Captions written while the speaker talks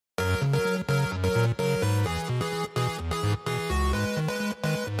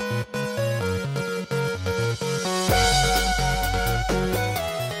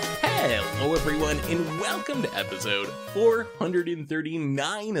and welcome to episode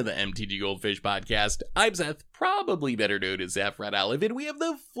 439 of the MTG Goldfish podcast. I'm Seth, probably better known as Saffron Olive, and we have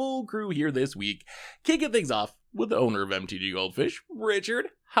the full crew here this week, kicking things off with the owner of MTG Goldfish, Richard.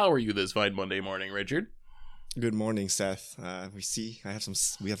 How are you this fine Monday morning, Richard? Good morning, Seth. We have some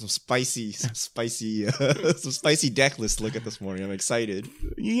spicy deck list to look at this morning. I'm excited.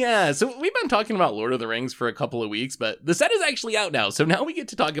 Yeah, so we've been talking about Lord of the Rings for a couple of weeks, but the set is actually out now, so now we get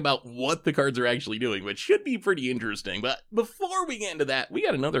to talk about what the cards are actually doing, which should be pretty interesting. But before we get into that, we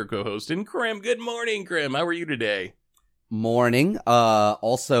got another co-host in Krim. Good morning, Krim. How are you today? Morning.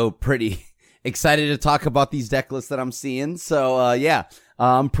 Also pretty excited to talk about these deck lists that I'm seeing. So, yeah,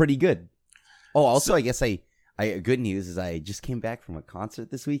 I'm pretty good. Oh, also, I guess good news is I just came back from a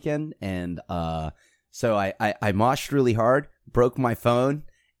concert this weekend, and so I moshed really hard, broke my phone,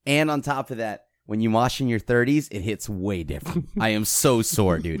 and on top of that, when you mosh in your 30s, it hits way different. I am so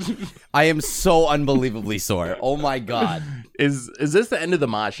sore, dude. I am so unbelievably sore. Oh my god. Is this the end of the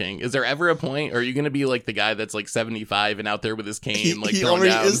moshing? Is there ever a point, or are you going to be like the guy that's like 75 and out there with his cane, like he going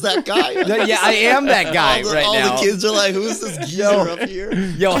already down? is that guy. Yeah, I am that guy all now. All the kids are like, who's this geezer up here?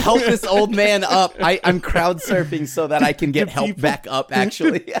 Yo, help this old man up. I'm crowd surfing so that I can get help back up,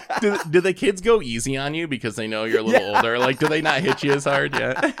 actually. do the kids go easy on you because they know you're a little older? Like, do they not hit you as hard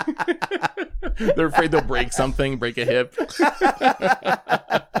yet? They're afraid they'll break something, break a hip.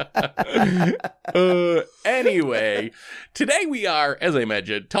 Anyway, today we are, as I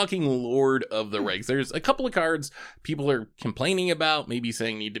mentioned, talking Lord of the Rings. There's a couple of cards people are complaining about, maybe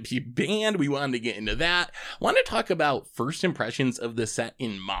saying need to be banned. We wanted to get into that. Want to talk about first impressions of the set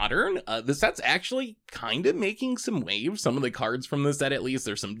in Modern. The set's actually kind of making some waves. Some of the cards from the set, at least.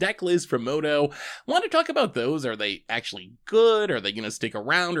 There's some deck lists from Moto. Want to talk about those. Are they actually good? Are they going to stick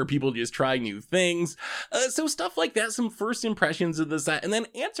around? Or people just try new things? So stuff like that, some first impressions of the set, and then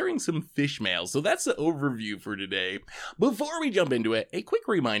answering some fish mail. So that's the overview for today. Before we jump into it, a quick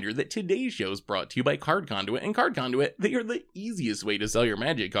reminder that today's show is brought to you by Card Conduit, and Card Conduit, they are the easiest way to sell your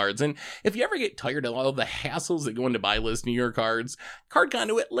Magic cards. And if you ever get tired of all of the hassles that go into buy listing your cards, Card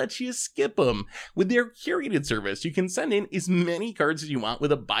Conduit lets you skip them. With their curated service, you can send in as many cards as you want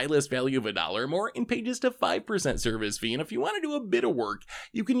with a buy list value of $1 or more and pay just a 5% service fee. And if you want to do a bit of work,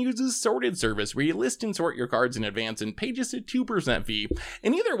 you can use a sorted service where you list and sort your cards in advance and pay just a 2% fee.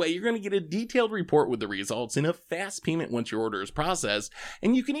 And either way, you're going to get a detailed report with the results and a fast payment once your order is processed.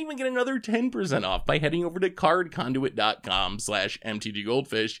 And you can even get another 10% off by heading over to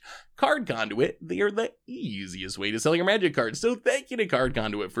cardconduit.com/mtggoldfish. Card Conduit, they are the easiest way to sell your Magic cards. So thank you to Card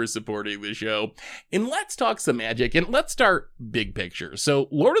Conduit for supporting the show. And let's talk some Magic, and let's start big picture. So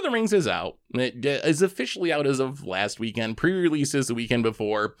Lord of the Rings is out. It is officially out as of last weekend. Pre-release is the weekend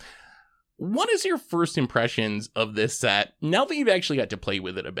before. What is your first impressions of this set now that you've actually got to play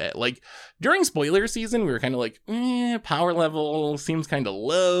with it a bit? Like, during spoiler season, we were kind of like, power level seems kind of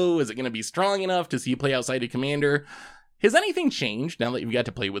low. Is it going to be strong enough to see you play outside of Commander? Has anything changed now that you've got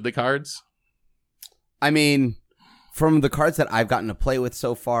to play with the cards? I mean, from the cards that I've gotten to play with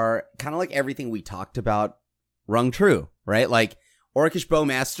so far, kind of like everything we talked about rung true, right? Like, Orcish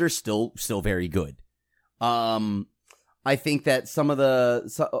Bowmaster, still very good. I think that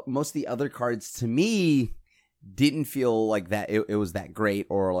most of the other cards to me didn't feel like that it was that great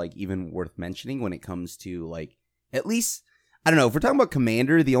or like even worth mentioning when it comes to like, at least, I don't know, if we're talking about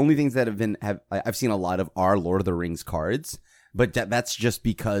Commander, the only things that I've seen a lot of are Lord of the Rings cards, but that's just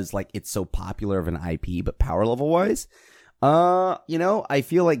because like it's so popular of an IP, but power level wise, I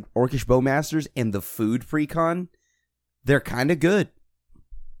feel like Orcish Bowmasters and the Food Precon, they're kind of good.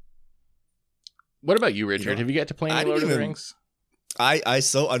 What about you, Richard? Have you got to play any Lord of the Rings? I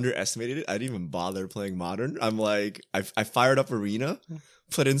so underestimated it. I didn't even bother playing Modern. I'm like, I fired up Arena,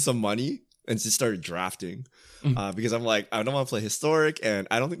 put in some money, and just started drafting. Because I'm like, I don't want to play Historic, and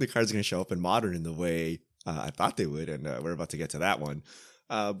I don't think the cards are going to show up in Modern in the way I thought they would, and we're about to get to that one.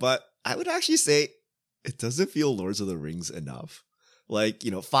 But I would actually say it doesn't feel Lords of the Rings enough. Like,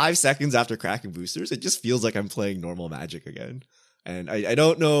 5 seconds after cracking boosters, it just feels like I'm playing normal Magic again. And I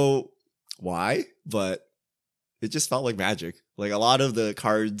don't know why, but it just felt like Magic. Like, a lot of the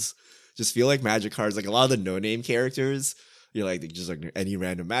cards just feel like Magic cards. Like, a lot of the no-name characters, you're like, just like any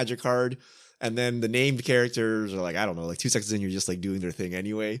random Magic card. And then the named characters are like, I don't know, like 2 seconds in, you're just like doing their thing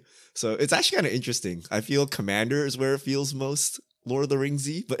anyway. So it's actually kind of interesting. I feel Commander is where it feels most Lord of the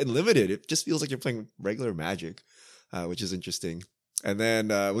Ringsy, but in Limited, it just feels like you're playing regular Magic, which is interesting. And then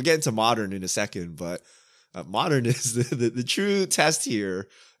we'll get into Modern in a second, but Modern is the true test here.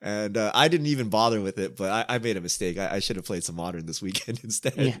 And I didn't even bother with it, but I made a mistake. I should have played some Modern this weekend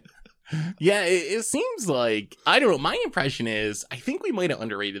instead. Yeah. Yeah, it seems like, I don't know, my impression is, I think we might have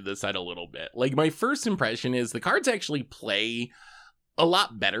underrated this set a little bit. Like, my first impression is the cards actually play a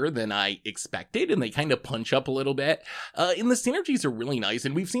lot better than I expected, and they kind of punch up a little bit. And the synergies are really nice,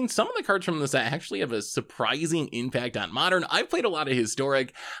 and we've seen some of the cards from the set actually have a surprising impact on Modern. I've played a lot of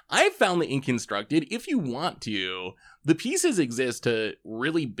Historic. I've found that in Constructed, if you want to, the pieces exist to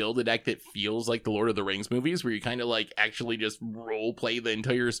really build a deck that feels like the Lord of the Rings movies, where you kind of like actually just role play the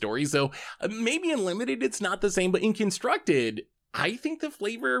entire story. So maybe in Limited it's not the same, but in Constructed, I think the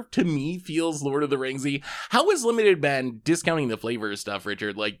flavor to me feels Lord of the Ringsy. How has Limited been discounting the flavor stuff,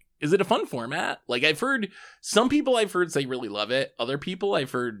 Richard? Like, is it a fun format? Like, some people I've heard say really love it. Other people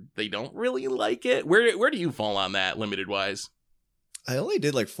I've heard they don't really like it. Where do you fall on that, Limited wise? I only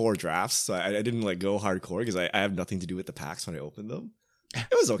did like 4 drafts, so I didn't like go hardcore because I have nothing to do with the packs when I opened them. It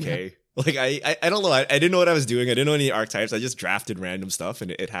was okay. Like, I don't know. I didn't know what I was doing. I didn't know any archetypes. I just drafted random stuff and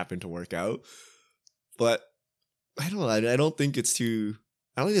it happened to work out. But I don't know. I don't think it's too...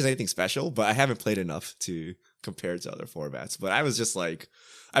 I don't think there's anything special, but I haven't played enough to compare it to other formats. But I was just like,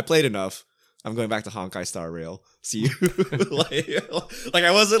 I played enough. I'm going back to Honkai Star Rail. See you. like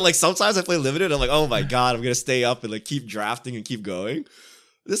I wasn't like, sometimes I play Limited. I'm like, oh my God, I'm going to stay up and like keep drafting and keep going.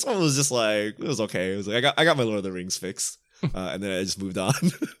 This one was just like, it was okay. It was like, I got my Lord of the Rings fixed. And then I just moved on.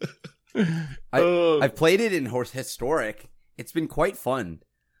 I've played it in Historic. It's been quite fun.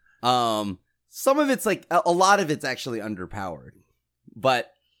 Some of it's like, a lot of it's actually underpowered.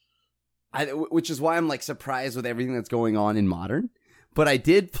 But, which is why I'm like surprised with everything that's going on in Modern. But I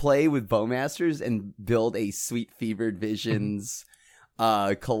did play with Bowmasters and build a Sweet Fevered Visions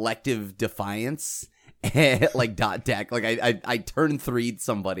Collective Defiance like dot deck. Like I turn 3'd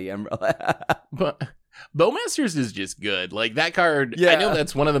somebody. But Bowmasters is just good. Like that card, yeah. I know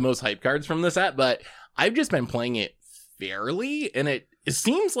that's one of the most hype cards from the set, but I've just been playing it fairly, and it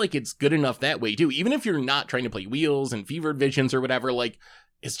seems like it's good enough that way too. Even if you're not trying to play Wheels and Fevered Visions or whatever, like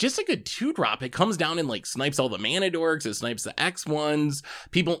it's just a good 2-drop. It comes down and like snipes all the mana dorks. It snipes the X ones.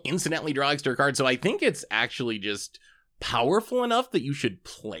 People incidentally draw extra cards. So I think it's actually just powerful enough that you should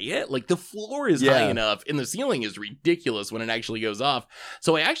play it. Like the floor is high enough and the ceiling is ridiculous when it actually goes off.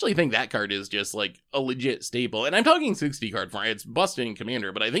 So I actually think that card is just like a legit staple. And I'm talking 60 card format. It's busted in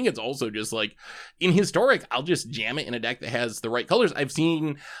Commander, but I think it's also just like in Historic, I'll just jam it in a deck that has the right colors. I've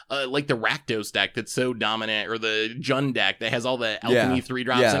seen like the Rakdos deck that's so dominant, or the Jund deck that has all the Alchemy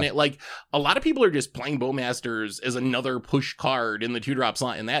 3-drops in it. Like a lot of people are just playing Bowmasters as another push card in the 2-drop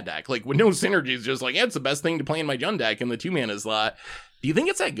slot in that deck. Like with no synergies, just like, yeah, it's the best thing to play in my Jund deck in the 2-mana slot. Do you think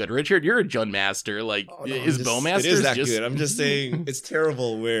it's that good, Richard? You're a Jund master. Like, is Bowmasters it is that good? I'm just saying it's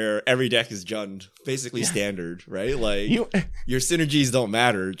terrible where every deck is Jund, basically standard, right? Like, your synergies don't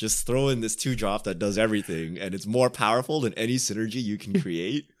matter. Just throw in this 2-drop that does everything, and it's more powerful than any synergy you can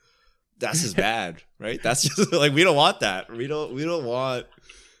create. That's just bad, right? That's just like, we don't want that. We don't want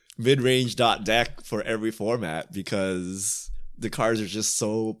mid-range dot deck for every format because the cards are just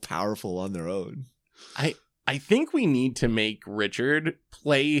so powerful on their own. I think we need to make Richard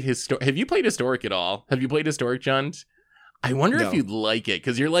play Historic. Have you played Historic at all? Have you played Historic, Jund? I wonder if you'd like it,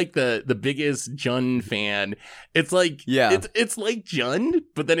 because you're like the biggest Jund fan. It's like, it's like Jund,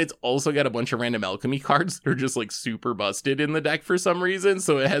 but then it's also got a bunch of random alchemy cards that are just like super busted in the deck for some reason.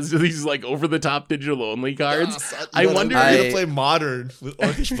 So it has these like over the top digital only cards. I wonder I'm gonna play Modern with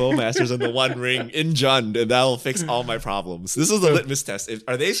Orcish Bowmasters and the One Ring in Jund, and that'll fix all my problems. This is the litmus test.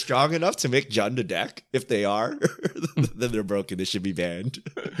 Are they strong enough to make Jund a deck? If they are, then they're broken. They should be banned.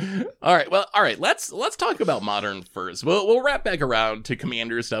 All right. Let's talk about Modern first. We'll wrap back around to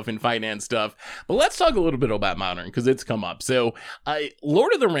Commander stuff and finance stuff, but let's talk a little bit about Modern because it's come up. So,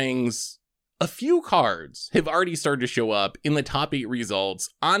 Lord of the Rings, a few cards have already started to show up in the top 8 results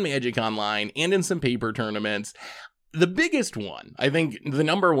on Magic Online and in some paper tournaments. The biggest one, I think the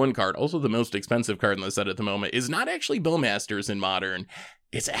number 1 card, also the most expensive card in the set at the moment, is not actually Bowmasters in Modern.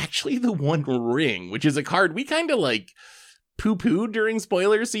 It's actually the One Ring, which is a card we kind of like poo-pooed during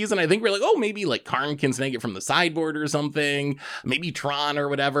spoiler season. I think we're like, oh, maybe like Karn can snag it from the sideboard or something, maybe Tron or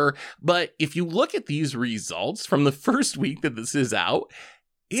whatever. But if you look at these results from the first week that this is out,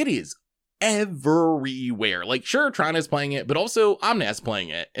 it is everywhere. Like, sure, Tron is playing it, but also Omnath's playing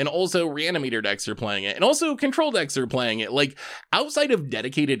it, and also Reanimator decks are playing it, and also Control decks are playing it. Like, outside of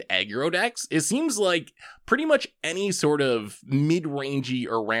dedicated aggro decks, it seems like pretty much any sort of mid-rangey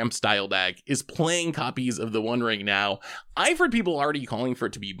or ramp style deck is playing copies of the One Ring now. I've heard people already calling for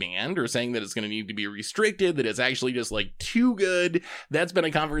it to be banned or saying that it's going to need to be restricted, that it's actually just like too good. That's been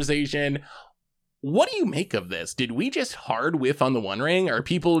a conversation. What do you make of this? Did we just hard whiff on the One Ring? Are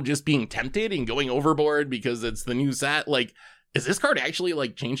people just being tempted and going overboard because it's the new set? Like, Is this card actually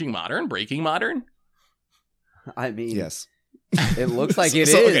like changing Modern, breaking Modern? I mean, Yes. it looks like it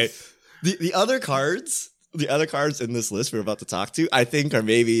is. Okay. The other cards in this list we're about to talk to, I think are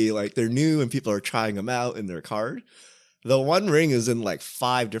maybe like they're new and people are trying them out in their card. The One Ring is in like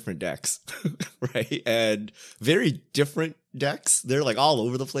 5 different decks, right? And very different decks. They're like all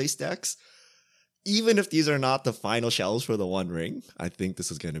over the place decks. Even if these are not the final shells for the One Ring, I think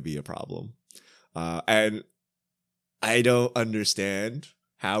this is going to be a problem. And I don't understand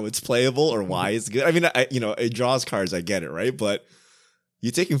how it's playable or why it's good. I mean, it draws cards. I get it, right? But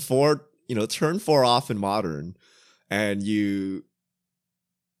you're taking 4, turn 4 off in Modern, and you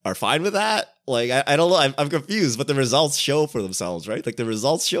are fine with that. Like, I don't know. I'm confused, but the results show for themselves, right? Like the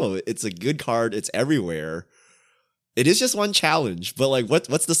results show it's a good card. It's everywhere. It is just one challenge, but like,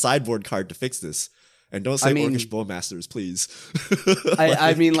 what's the sideboard card to fix this? And don't say Orcish Bowmasters, please.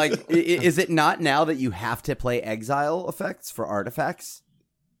 I mean, like, is it not now that you have to play exile effects for artifacts?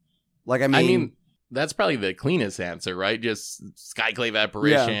 Like, I mean, that's probably the cleanest answer, right? Just Skyclave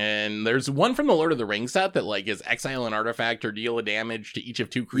Apparition. Yeah. There's one from the Lord of the Rings set that like is exile an artifact or deal a damage to each of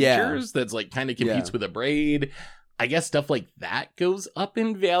 2 creatures. That's like kind of competes with a Braid. I guess stuff like that goes up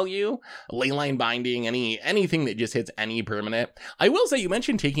in value. Leyline Binding, anything that just hits any permanent. I will say, you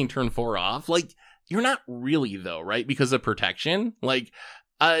mentioned taking turn 4 off. Like, you're not really, though, right? Because of protection. Like,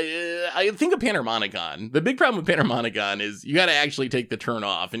 I think of Panharmonicon. The big problem with Panharmonicon is you got to actually take the turn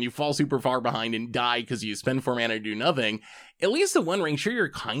off, and you fall super far behind and die because you spend 4 mana to do nothing. At least the One Ring, sure, you're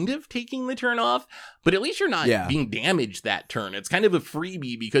kind of taking the turn off, but at least you're not being damaged that turn. It's kind of a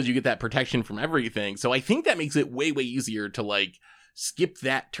freebie because you get that protection from everything. So I think that makes it way, way easier to, like, skip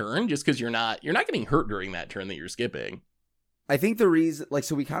that turn just because you're not getting hurt during that turn that you're skipping. I think the reason, like,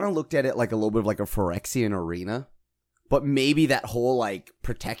 so we kind of looked at it like a little bit of like a Phyrexian arena, but maybe that whole like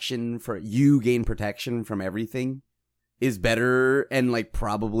protection for you gain protection from everything is better and like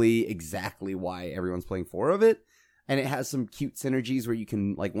probably exactly why everyone's playing 4 of it. And it has some cute synergies where you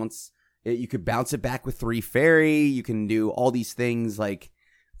can like you could bounce it back with 3 fairy. You can do all these things. Like,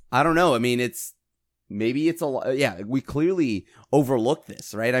 I don't know. I mean, maybe it's a lot. Yeah, we clearly overlooked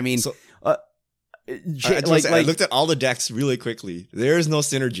this, right? I mean, I looked at all the decks really quickly. There is no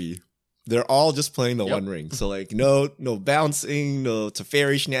synergy. They're all just playing the One Ring. So like no bouncing, no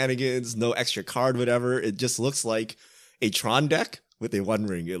Teferi shenanigans, no extra card, whatever. It just looks like a Tron deck with a One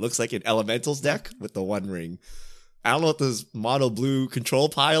Ring. It looks like an Elementals deck with the One Ring. I don't know what this mono blue control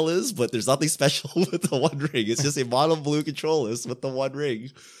pile is, but there's nothing special with the One Ring. It's just a mono blue control list with the One Ring.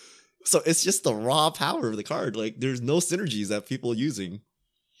 So it's just the raw power of the card. Like, there's no synergies that people are using.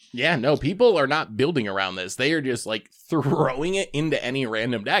 Yeah, no, people are not building around this. They are just like throwing it into any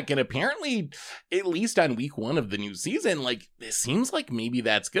random deck. And apparently, at least on week 1 of the new season, like, it seems like maybe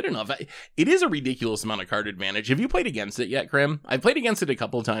that's good enough. It is a ridiculous amount of card advantage. Have you played against it yet, Krim? I've played against it a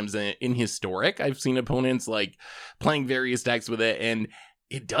couple times in Historic. I've seen opponents like playing various decks with it, and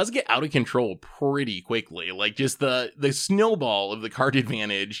it does get out of control pretty quickly. Like, just the snowball of the card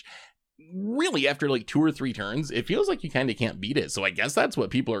advantage. Really, after like 2 or 3 turns, it feels like you kind of can't beat it. So I guess that's what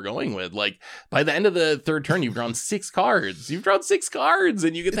people are going with. Like, by the end of the 3rd turn, you've drawn 6 cards. You've drawn 6 cards,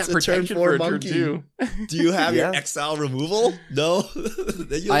 and you get that protection for a turn 2. Do you have your exile removal? No.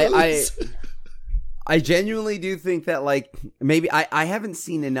 Then you lose. I genuinely do think that, like, maybe I haven't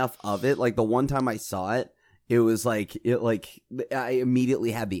seen enough of it. Like, the one time I saw it, it was like I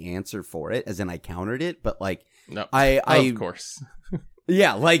immediately had the answer for it, as in I countered it. But like, no, of course.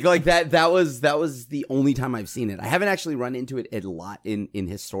 Yeah, like that was the only time I've seen it. I haven't actually run into it a lot in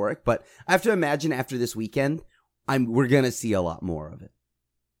Historic, but I have to imagine after this weekend, we're gonna see a lot more of it.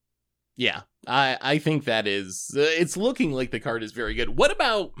 Yeah, I think that is. It's looking like the card is very good. What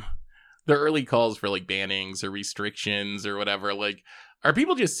about the early calls for like bannings or restrictions or whatever? Like, are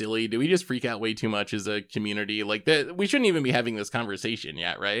people just silly? Do we just freak out way too much as a community? Like, we shouldn't even be having this conversation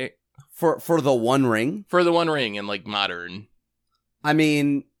yet, right? For the One Ring? For the One Ring and like Modern. I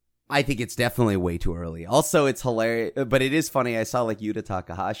mean, I think it's definitely way too early. Also, it's hilarious, but it is funny. I saw like Yuta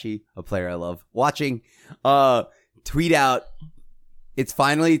Takahashi, a player I love watching, tweet out, it's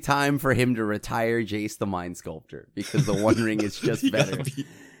finally time for him to retire Jace the Mind Sculptor because the One Ring is just better.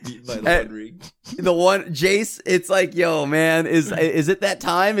 Beat by the One Ring. The one Jace, it's like, yo, man, is it that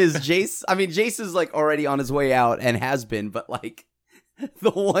time? Is Jace? I mean, Jace is like already on his way out and has been, but like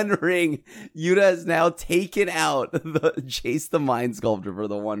the One Ring, Yuta has now taken out the Jace the Mind Sculptor for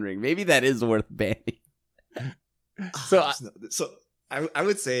the One Ring. Maybe that is worth banning. So I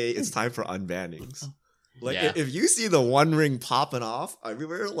would say it's time for unbannings. Like, if you see the One Ring popping off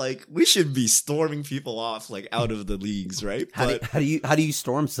everywhere, like, we should be storming people off, like, out of the leagues, right? How do you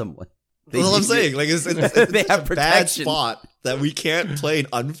storm someone? That's what I'm saying. Like, it's they have a bad spot that we can't play an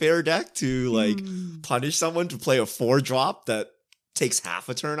unfair deck to like punish someone to play a 4-drop that takes half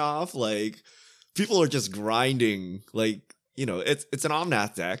a turn off. Like, people are just grinding. Like, you know, it's an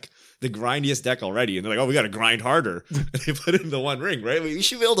Omnath deck, the grindiest deck already, and they're like, oh, we got to grind harder. And they put it in the One Ring, right? We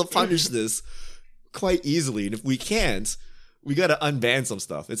should be able to punish this quite easily, and if we can't, we got to unban some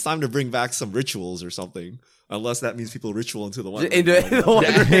stuff. It's time to bring back some rituals or something. Unless that means people ritual into the One Ring. Into the One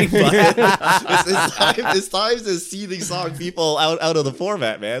Ring. It's time to Seething Song people out of the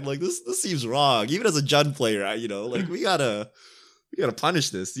format, man. Like, this seems wrong. Even as a Jund player, you know, like, we gotta punish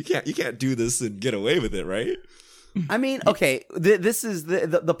this. You can't do this and get away with it, right? I mean, okay, this is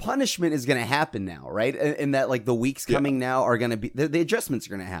the punishment is going to happen now, right? And that, like, the weeks coming now are going to be the adjustments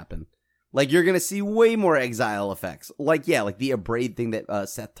are going to happen. Like, you're going to see way more exile effects. Like, yeah, like the Abrade thing that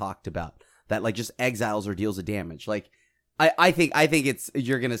Seth talked about, that like just exiles or deals of damage. Like, I think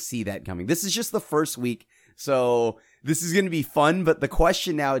you're going to see that coming. This is just the first week, so this is going to be fun. But the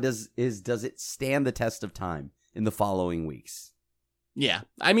question now does it stand the test of time in the following weeks? Yeah,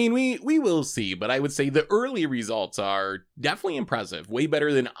 I mean, we will see, but I would say the early results are definitely impressive. Way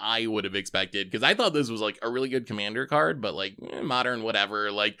better than I would have expected, because I thought this was like a really good commander card, but like modern,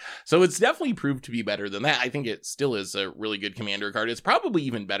 whatever. Like, so it's definitely proved to be better than that. I think it still is a really good commander card. It's probably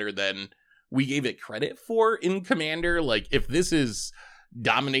even better than we gave it credit for in commander. Like, if this is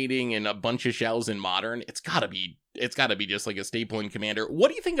dominating in a bunch of shells in modern, it's gotta be just like a staple in commander. What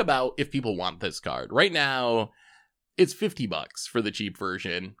do you think about if people want this card right now? It's $50 for the cheap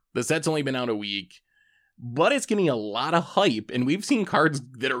version. The set's only been out a week, but it's getting a lot of hype, and we've seen cards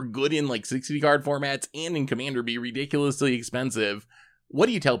that are good in like 60 card formats and in Commander be ridiculously expensive. What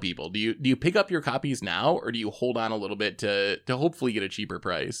do you tell people? Do you pick up your copies now, or do you hold on a little bit to hopefully get a cheaper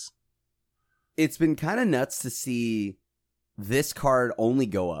price? It's been kind of nuts to see this card only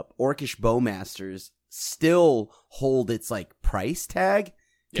go up. Orcish Bowmasters still hold its like price tag,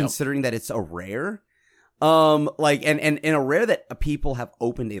 considering that it's a rare. Like, and a rare that people have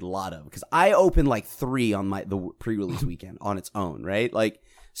opened a lot of, because I opened like 3 on the pre-release weekend on its own, right? Like,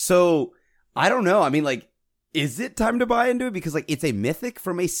 so I don't know. I mean, like, is it time to buy into it? Because like, it's a mythic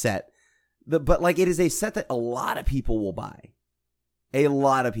from a set, but like, it is a set that a lot of people will buy. A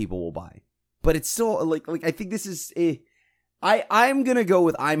lot of people will buy, but it's still like, I think this is I'm gonna go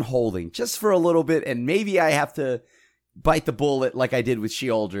with I'm holding just for a little bit, and maybe I have to bite the bullet like I did with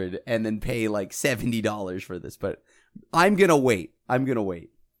Sheoldred and then pay like $70 for this, but I'm gonna wait.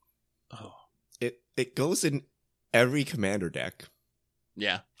 Oh, it goes in every commander deck.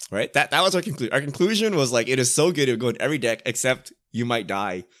 Yeah, right. That was our conclusion. Our conclusion was like, it is so good it would go in every deck, except you might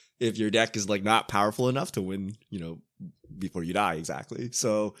die if your deck is like not powerful enough to win, you know, before you die. Exactly.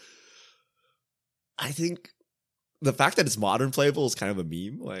 So I think the fact that it's modern playable is kind of a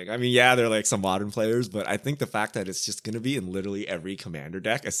meme. Like, I mean, yeah, there are like some modern players, but I think the fact that it's just going to be in literally every commander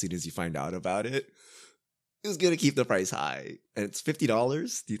deck as soon as you find out about it is going to keep the price high. And it's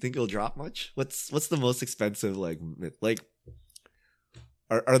 $50. Do you think it'll drop much? What's the most expensive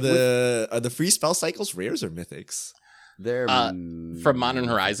are the free spell cycles rares or mythics? They're from Modern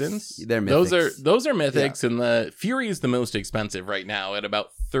Horizons. They're mythics. Those are mythics, and the Fury is the most expensive right now at about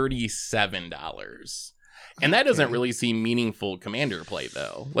 $37. And that doesn't really seem meaningful commander play,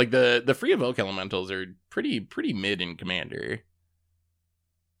 though. Like, the free evoke elementals are pretty mid in commander.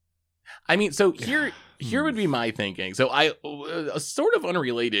 I mean, so here would be my thinking. So sort of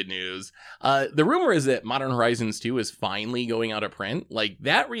unrelated news. The rumor is that Modern Horizons 2 is finally going out of print. Like,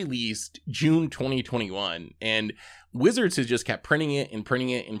 that released June 2021, and Wizards has just kept printing it and printing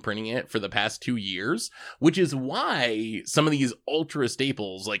it and printing it for the past 2 years, which is why some of these ultra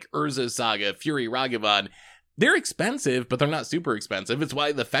staples like Urza's Saga, Fury, Ragavan, they're expensive, but they're not super expensive. It's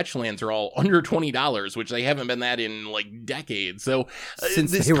why the fetch lands are all under $20, which they haven't been that in like decades. So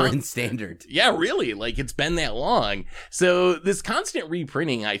since they were in standard. Yeah, really. Like, it's been that long. So this constant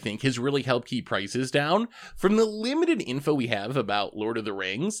reprinting, I think, has really helped keep prices down. From the limited info we have about Lord of the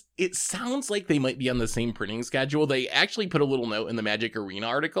Rings, it sounds like they might be on the same printing schedule. They actually put a little note in the Magic Arena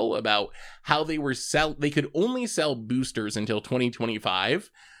article about how they could only sell boosters until 2025.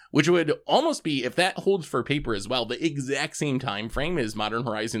 Which would almost be, if that holds for paper as well, the exact same time frame as Modern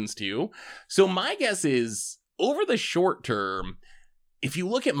Horizons 2. So my guess is, over the short term, if you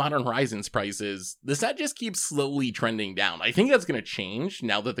look at Modern Horizons prices, the set just keeps slowly trending down. I think that's going to change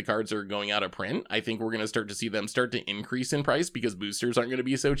now that the cards are going out of print. I think we're going to start to see them start to increase in price because boosters aren't going to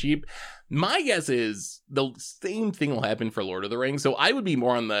be so cheap. My guess is the same thing will happen for Lord of the Rings. So I would be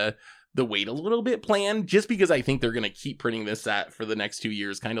more on the wait a little bit plan, just because I think they're going to keep printing this set for the next 2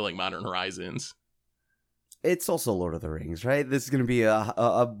 years, kind of like Modern Horizons. It's also Lord of the Rings, right? This is going to be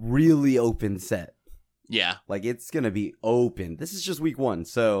a really open set. Yeah. Like, it's going to be open. This is just week 1,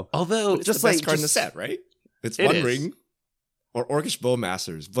 so... Although, it's just the best card in the set, right? It's One Ring or Orcish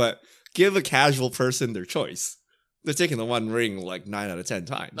Bowmasters, but give a casual person their choice. They're taking the One Ring like 9 out of 10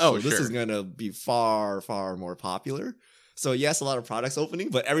 times. Oh, so this is going to be far, far more popular. So yes, a lot of products opening,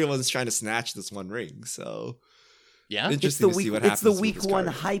 but everyone's trying to snatch this One Ring. So yeah, interesting to see what happens. It's the week 1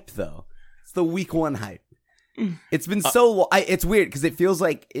 hype, though. It's the week 1 hype. It's been so long. It's weird because it feels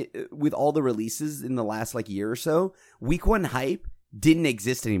like with all the releases in the last like year or so, week 1 hype didn't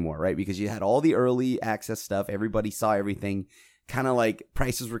exist anymore, right? Because you had all the early access stuff. Everybody saw everything. Kind of like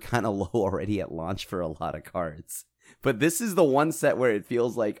prices were kind of low already at launch for a lot of cards. But this is the one set where it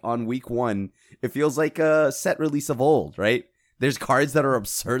feels like on week 1, it feels like a set release of old, right? There's cards that are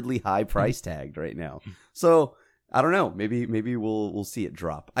absurdly high price tagged right now. So I don't know. Maybe we'll see it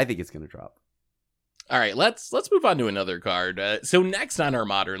drop. I think it's going to drop. All right, let's move on to another card. So next on our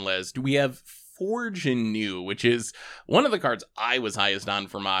Modern list, we have Forge Anew, which is one of the cards I was highest on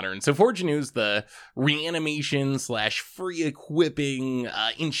for Modern. So Forge Anew is the reanimation / free equipping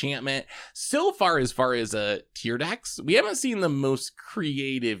enchantment. So far as tier decks, we haven't seen the most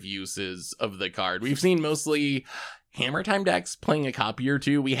creative uses of the card. We've seen mostly Hammer Time decks playing a copy or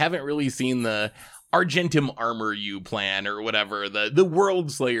two. We haven't really seen the Argentum Armor You plan or whatever, the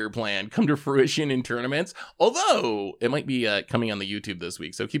World Slayer plan come to fruition in tournaments. Although it might be coming on the YouTube this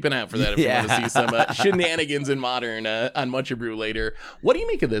week, so keep an eye out for that if you want to see some shenanigans in Modern on Much Brew later. What do you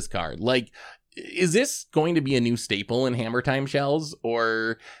make of this card? Like, is this going to be a new staple in Hammer Time shells,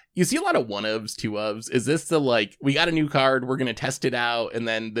 or you see a lot of 1-ofs, 2-ofs? Is this the like, we got a new card, we're going to test it out, and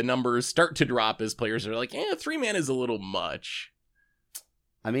then the numbers start to drop as players are like, 3 mana is a little much?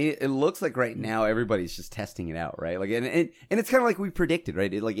 I mean, it looks like right now everybody's just testing it out, right? Like, and it's kind of like we predicted,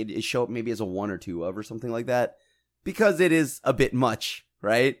 right? It show up maybe as a 1 or 2 of or something like that, because it is a bit much,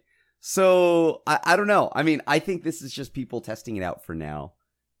 right? So I don't know. I mean, I think this is just people testing it out for now.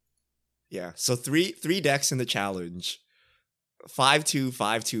 Yeah. So three decks in the challenge, 5-2,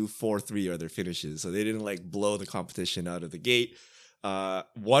 5-2, 4-3 are their finishes. So they didn't like blow the competition out of the gate.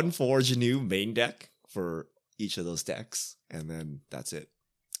 1 Forge Anew main deck for each of those decks, and then that's it.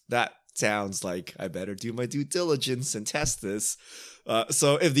 That sounds like I better do my due diligence and test this.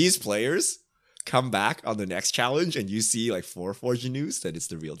 So if these players come back on the next challenge and you see like 4 Forge Anews, then it's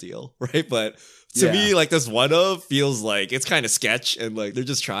the real deal, right? But to me, like this 1-of feels like it's kind of sketch and like they're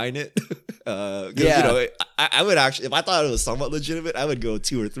just trying it. You know, I would actually, if I thought it was somewhat legitimate, I would go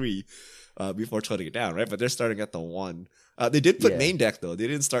 2 or 3 before toning it down, right? But they're starting at the 1. They did put main deck though. They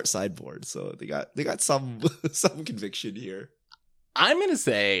didn't start sideboard, so they got some some conviction here. I'm going to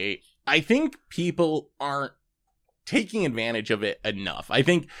say, I think people aren't taking advantage of it enough. I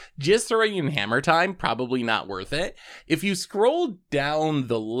think just throwing in Hammer Time, probably not worth it. If you scroll down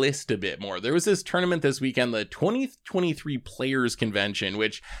the list a bit more, there was this tournament this weekend, the 2023 Players Convention,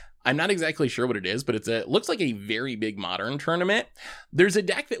 which I'm not exactly sure what it is, but it looks like a very big Modern tournament. There's a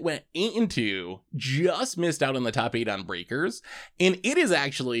deck that went 8-2, just missed out on the top 8 on Breakers, and it is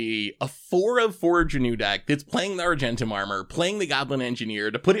actually a 4 of Forge Anew deck that's playing the Argentum Armor, playing the Goblin Engineer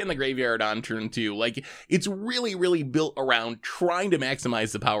to put it in the graveyard on turn 2. Like, it's really, really built around trying to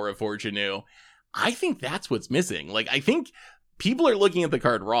maximize the power of Forge Anew. I think that's what's missing. Like, I think people are looking at the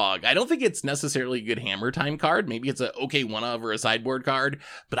card wrong. I don't think it's necessarily a good Hammer Time card. Maybe it's a okay 1-of or a sideboard card,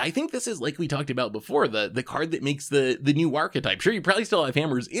 but I think this is, like we talked about before, the card that makes the new archetype. Sure, you probably still have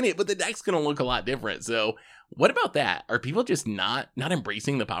hammers in it, but the deck's going to look a lot different. So what about that? Are people just not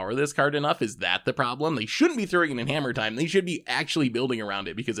embracing the power of this card enough? Is that the problem? They shouldn't be throwing it in Hammer Time. They should be actually building around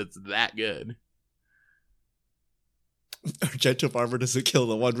it because it's that good. Argentum Armor doesn't kill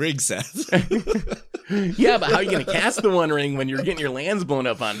the One Ring, Seth. Yeah, but how are you going to cast the One Ring when you're getting your lands blown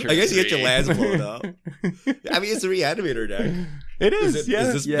up on turn 3? I guess you get your lands blown up. I mean, it's a Reanimator deck. It is. Is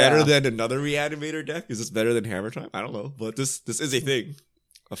this better than another Reanimator deck? Is this better than Hammer Time? I don't know, but this is a thing.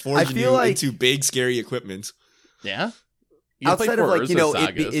 A Forge Anew into big scary equipment. Yeah. Outside of like, you know,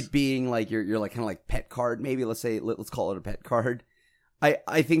 it being like you're like kind of like pet card, maybe let's call it a pet card.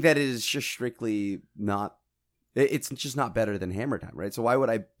 I think that it is just strictly not. It's just not better than Hammer Time, right? So why would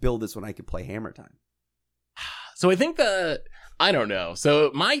I build this when I could play Hammer Time? So I think I don't know.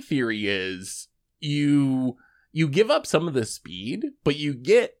 So my theory is you give up some of the speed, but you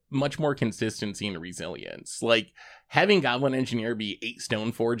get much more consistency and resilience. Like having Goblin Engineer be 8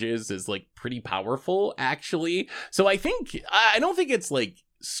 Stone Forges is like pretty powerful, actually. So I don't think it's like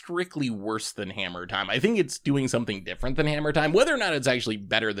strictly worse than Hammer Time. I think it's doing something different than Hammer Time. Whether or not it's actually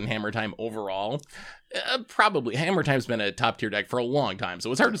better than Hammer Time overall, probably. Hammer Time's been a top tier deck for a long time,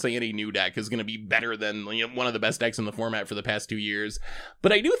 so it's hard to say any new deck is going to be better than one of the best decks in the format for the past 2 years.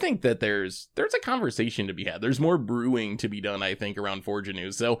 But I do think that there's a conversation to be had. There's more brewing to be done, I think, around Forge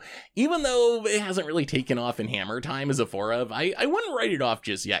Anew. So even though it hasn't really taken off in Hammer Time as a 4 of, I wouldn't write it off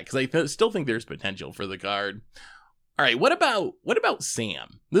just yet, because I still think there's potential for the card. All right, what about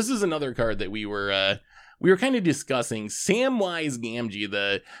Sam? This is another card that we were kind of discussing. Samwise Gamgee,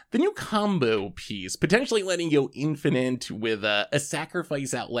 the new combo piece, potentially letting you go infinite with a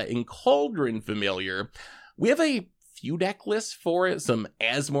sacrifice outlet in Cauldron Familiar. We have a few deck lists for it, some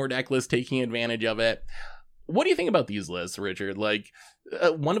Asmore deck lists taking advantage of it. What do you think about these lists, Richard? Like,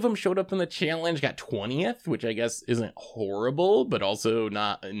 one of them showed up in the challenge, got 20th, which I guess isn't horrible, but also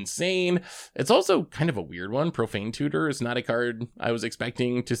not insane. It's also kind of a weird one. Profane Tutor is not a card I was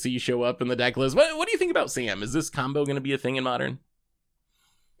expecting to see show up in the deck list. What do you think about Sam? Is this combo going to be a thing in Modern?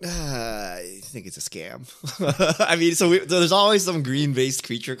 I think it's a scam. I mean, so there's always some green-based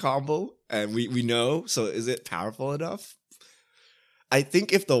creature combo, and we know, so is it powerful enough? I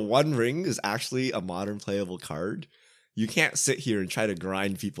think if the One Ring is actually a Modern playable card, you can't sit here and try to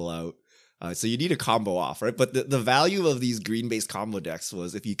grind people out. So you need a combo off, right? But the value of these green-based combo decks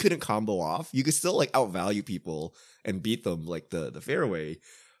was if you couldn't combo off, you could still like outvalue people and beat them like the fairway.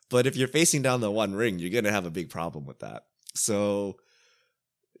 But if you're facing down the One Ring, you're gonna have a big problem with that. So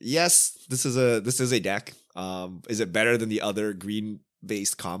yes, this is a deck. Is it better than the other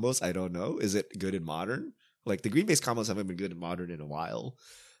green-based combos? I don't know. Is it good in Modern? Like, the green-based combos haven't been good in Modern in a while.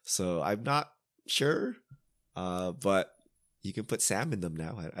 So I'm not sure. But you can put Sam in them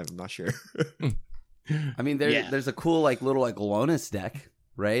now. I'm not sure. I mean, there's a cool, like, little, like, Lonis deck,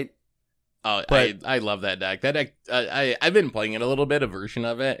 right? Oh, but I love that deck. That deck, I've been playing it a little bit, a version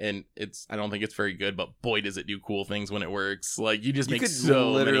of it, and I don't think it's very good, but boy, does it do cool things when it works. Like, you just make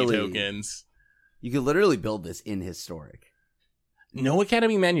so many tokens. You could literally build this in Historic. No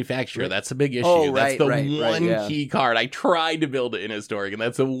Academy manufacturer. That's a big issue. Oh, that's the one key card. I tried to build it in Historic, and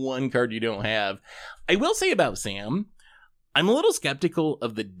that's the one card you don't have. I will say about Sam, I'm a little skeptical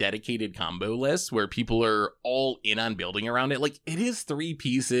of the dedicated combo list where people are all in on building around it. Like, it is 3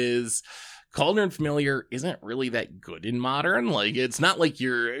 pieces. Cauldron Familiar isn't really that good in Modern. Like, it's not like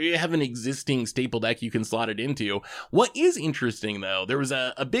you have an existing staple deck you can slot it into. What is interesting, though, there was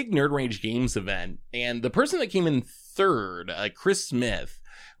a big Nerd Rage Games event, and the person that came in third, Chris Smith,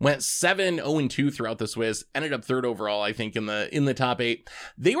 went 7-0-2 throughout the Swiss, ended up third overall, I think, in the top 8.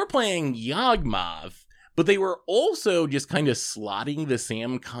 They were playing Yawgmoth, but they were also just kind of slotting the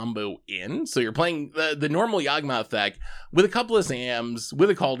Sam combo in. So you're playing the normal Yawgmoth deck with a couple of Sams, with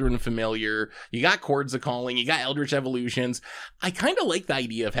a Cauldron Familiar. You got Chords of Calling, you got Eldritch Evolutions. I kind of like the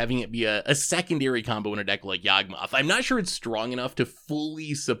idea of having it be a secondary combo in a deck like Yawgmoth. I'm not sure it's strong enough to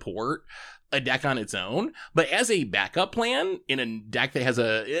fully support a deck on its own, but as a backup plan in a deck that has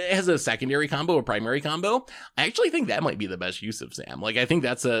a secondary combo, a primary combo, I actually think that might be the best use of Sam. Like, I think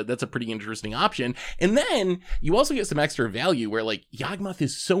that's a pretty interesting option. And then you also get some extra value where, like, Yawgmoth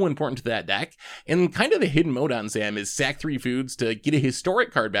is so important to that deck, and kind of the hidden mode on Sam is sack 3 foods to get a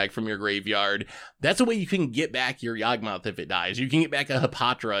Historic card back from your graveyard. That's a way you can get back your Yawgmoth if it dies. You can get back a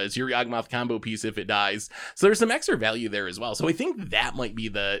Hapatra as your Yawgmoth combo piece if it dies. So there's some extra value there as well. So I think that might be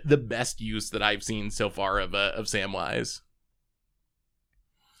the best use that I've seen so far of Samwise.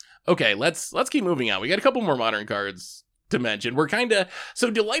 Okay, let's keep moving on. We got a couple more Modern cards to mention. We're kind of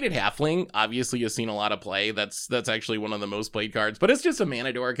Delighted Halfling obviously has seen a lot of play. That's actually one of the most played cards, but it's just a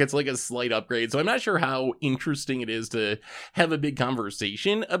mana dork. It's like a slight upgrade, so I'm not sure how interesting it is to have a big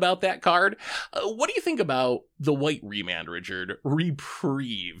conversation about that card. What do you think about the white Remand, Richard?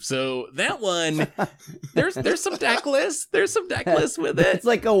 Reprieve. So that one, there's some deck lists. There's some deck lists with it. It's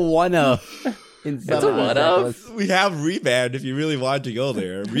like a one-of. It's a one-of. We have Remand if you really wanted to go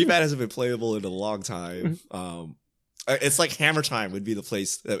there. Remand hasn't been playable in a long time. It's like Hammer Time would be the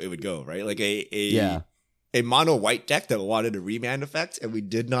place that it would go, right? Like a mono white deck that wanted a Remand effect, and we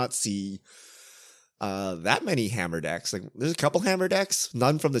did not see that many Hammer decks. Like, there's a couple Hammer decks,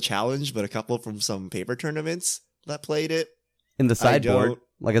 none from the challenge, but a couple from some paper tournaments that played it in the sideboard,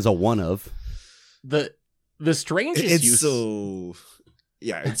 like as a one-of. The strangest it's use.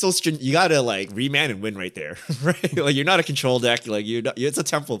 It's so strange. You gotta like Remand and win right there, right? Like, you're not a control deck. Like, it's a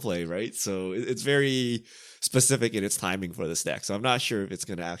tempo play, right? So it's very specific in its timing for this deck. So I'm not sure if it's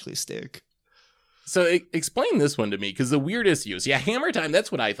gonna actually stick. So explain this one to me, because the weirdest use, Hammer Time,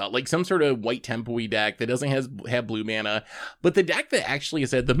 that's what I thought, like some sort of white tempo-y deck that doesn't have blue mana, but the deck that actually has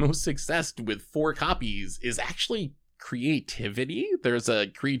had the most success with 4 copies is actually creativity. There's a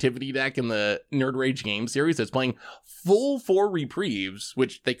creativity deck in the Nerd Rage game series that's playing full 4 reprieves,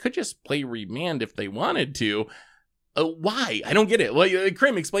 which they could just play Remand if they wanted to. Why? I don't get it. Like,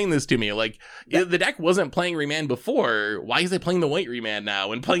 Krim, explain this to me. Like, the deck wasn't playing Remand before. Why is it playing the white Remand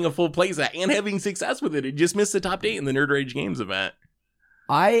now and playing a full playset and having success with it? It just missed the top 8 in the Nerd Rage Games event.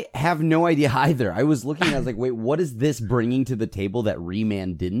 I have no idea either. I was looking, I was like, wait, what is this bringing to the table that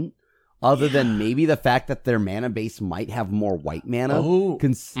Remand didn't? Other than maybe the fact that their mana base might have more white mana.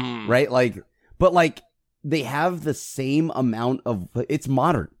 Right? Like, but like, they have the same amount of, it's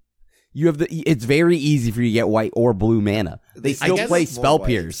Modern. You have it's very easy for you to get white or blue mana. They still play Spell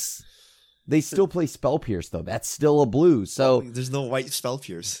Pierce. They still play Spell Pierce though. That's still a blue. So there's no white Spell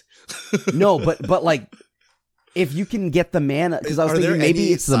Pierce. No, but like, if you can get the mana, because I was thinking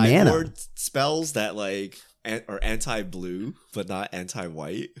maybe it's the mana spells that like are anti-blue but not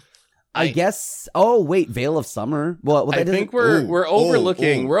anti-white. I guess. Oh wait, Veil of Summer. Well I think we're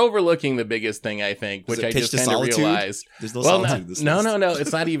overlooking the biggest thing. I think, which I just kind of realized. There's no solitude. No.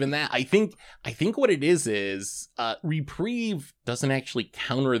 It's not even that. I think what it is Reprieve doesn't actually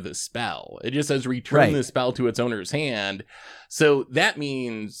counter the spell. It just says return the spell to its owner's hand. So that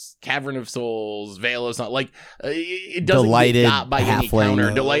means Cavern of Souls, Veil of Summer, like it doesn't get got by any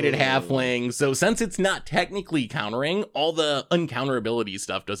counter. Delighted Halfling. So since it's not technically countering, all the uncounterability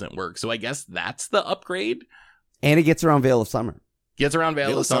stuff doesn't work. So I guess that's the upgrade. And it gets around Veil of Summer.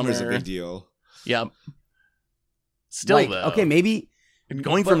 Veil of Summer is a big deal. Yep. Still though. Okay, maybe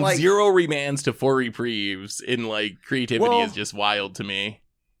going from 0 remands to 4 reprieves in like creativity is just wild to me.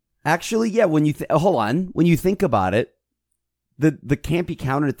 Actually, yeah, when you hold on, when you think about it, the campy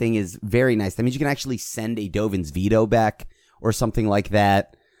counter thing is very nice. That means you can actually send a Dovin's Veto back or something like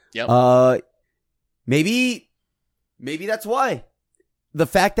that. Yep. Maybe that's why. The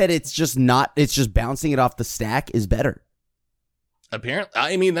fact that it's just bouncing it off the stack is better. Apparently,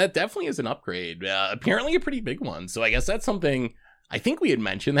 I mean, that definitely is an upgrade. Apparently a pretty big one. So I guess that's something, I think we had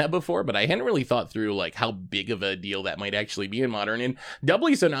mentioned that before, but I hadn't really thought through like how big of a deal that might actually be in Modern. And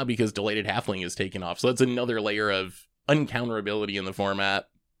doubly so now because Delighted Halfling is taken off. So that's another layer of uncounterability in the format.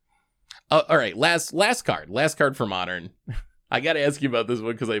 All right, last card for Modern. I gotta ask you about this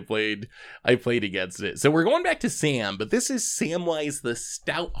one because I played against it. So we're going back to Sam, but this is Samwise the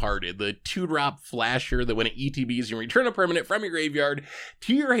Stout-Hearted, the 2-drop flasher that when it ETBs, you return a permanent from your graveyard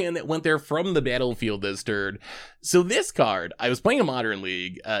to your hand that went there from the battlefield this turn. So this card, I was playing a Modern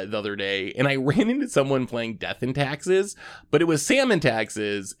League the other day, and I ran into someone playing Death and Taxes, but it was Sam and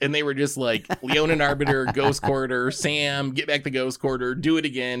Taxes, and they were just like, Leonin Arbiter, Ghost Quarter, Sam, get back the Ghost Quarter, do it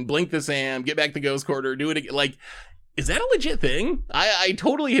again, blink the Sam, get back the Ghost Quarter, do it again, like... Is that a legit thing? I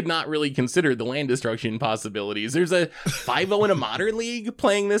totally had not really considered the land destruction possibilities. There's a 5-0 in a Modern League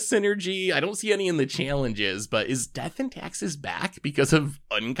playing this synergy. I don't see any in the challenges, but is Death and Taxes back because of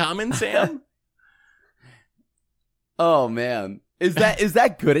Uncommon Sam? Oh, man. Is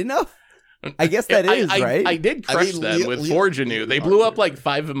that good enough? I guess that is, right? I did crush them with Forge Anew. They blew up like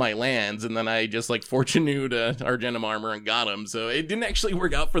 5 of my lands, and then I just like Forge Anew to Argenum Armor and got them. So it didn't actually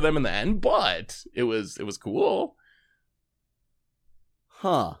work out for them in the end, but it was cool.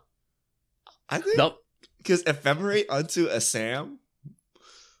 Huh. I think because Ephemerate onto a Sam,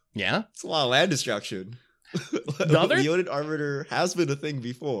 yeah, it's a lot of land destruction. Leonin Arbiter has been a thing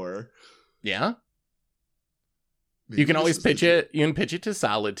before. Yeah. You can always pitch it. You can pitch it to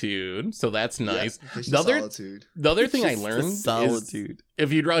Solitude, so that's nice. Yeah, the other thing I learned is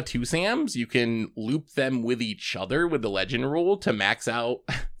if you draw 2 Sams, you can loop them with each other with the Legend rule to max out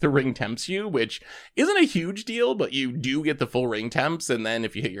the ring temps you, which isn't a huge deal, but you do get the full ring temps. And then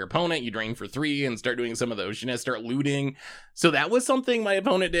if you hit your opponent, you drain for 3 and start doing some of those. You know, start looting. So that was something my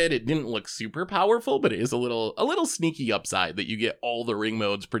opponent did. It didn't look super powerful, but it is a little sneaky upside that you get all the ring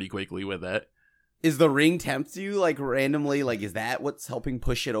modes pretty quickly with it. Is the ring tempts you like randomly? Like, is that what's helping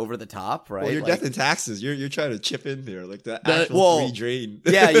push it over the top? Right. Well, your like, Death and Taxes. You're trying to chip in there, like the actual 3 drain.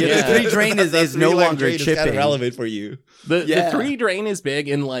 Yeah, the 3 drain is no longer chipping. It's kind of relevant for you. The 3 drain is big,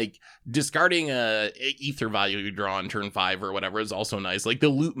 and like discarding a ether value you draw on turn 5 or whatever is also nice. Like the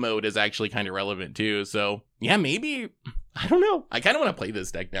loot mode is actually kind of relevant too. So yeah, maybe I don't know. I kind of want to play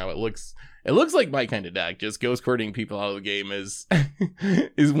this deck now. It looks like my kind of deck. Just ghost courting people out of the game is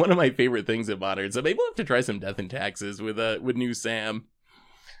is one of my favorite things in Modern. So maybe we'll have to try some Death and Taxes with new Sam.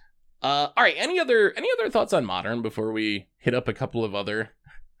 All right. Any other thoughts on Modern before we hit up a couple of other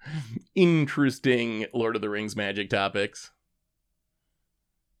interesting Lord of the Rings Magic topics?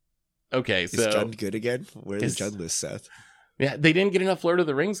 Okay, so is Jund good again? Where is Jund list, Seth? Yeah, they didn't get enough Lord of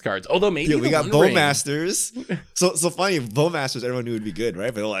the Rings cards. Although maybe we got One Ring. Bowmasters. So funny, Bowmasters, everyone knew would be good, right?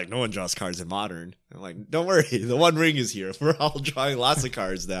 But they're like, no one draws cards in Modern. I'm like, don't worry, the One Ring is here. We're all drawing lots of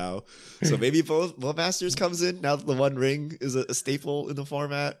cards now. So maybe Bowmasters comes in now that the One Ring is a staple in the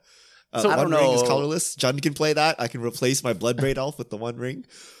format. So I don't One Ring is know. colorless. John can play that. I can replace my Bloodbraid Elf with the One Ring.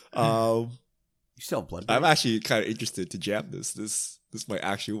 You still have blood. I'm actually kind of interested to jam this. This might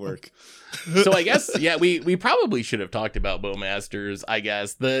actually work. So I guess, yeah, we probably should have talked about Bowmasters, I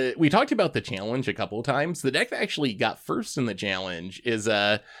guess. We talked about the challenge a couple of times. The deck that actually got first in the challenge is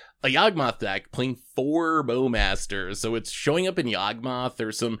a Yawgmoth deck playing 4 Bowmasters. So it's showing up in Yawgmoth.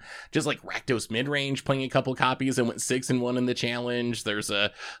 There's some just like Rakdos mid-range playing a couple copies and went 6-1 in the challenge. There's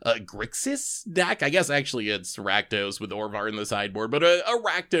a Grixis deck. I guess actually it's Rakdos with Orvar in the sideboard, but a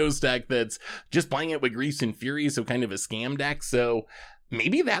Rakdos deck that's just playing it with Griefs and Fury, so kind of a scam deck. So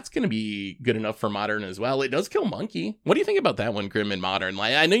maybe that's going to be good enough for Modern as well. It does kill Monkey. What do you think about that one, Grim, in Modern?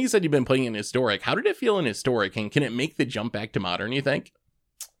 Like, I know you said you've been playing in Historic. How did it feel in Historic, and can it make the jump back to Modern, you think?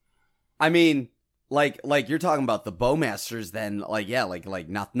 I mean, like you're talking about the Bowmasters, then like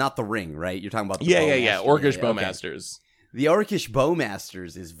not the ring, right? You're talking about the Bowmasters. Orcish Bowmasters. Okay. The Orcish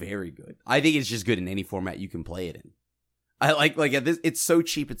Bowmasters is very good. I think it's just good in any format you can play it in. I like this. It's so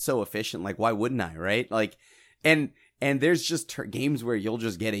cheap, it's so efficient. Like, why wouldn't I, right? Like, and there's just games where you'll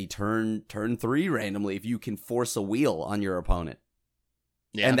just get a turn 3 randomly if you can force a wheel on your opponent.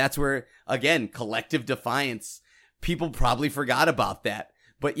 Yeah, and that's where again, Collective Defiance. People probably forgot about that.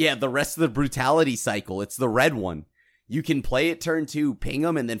 But yeah, the rest of the brutality cycle, it's the red one. You can play it turn 2, ping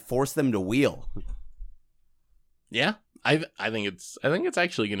them, and then force them to wheel. Yeah, I think it's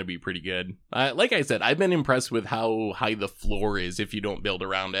actually going to be pretty good. Like I said, I've been impressed with how high the floor is if you don't build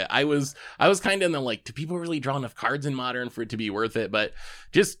around it. I was kind of in the like, do people really draw enough cards in Modern for it to be worth it? But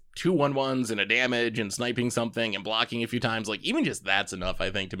just 2 1/1s and a damage and sniping something and blocking a few times, like even just that's enough, I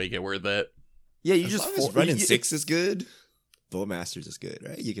think, to make it worth it. Yeah, you as just long as running 6 is good. Bowmasters is good,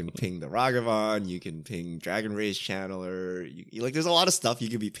 right? You can ping the Ragavan, you can ping Dragon Rage Channeler. Like, there's a lot of stuff you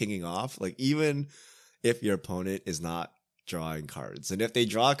can be pinging off. Like, even if your opponent is not drawing cards, and if they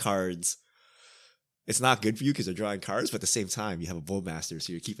draw cards, it's not good for you because they're drawing cards. But at the same time, you have a Bowmaster,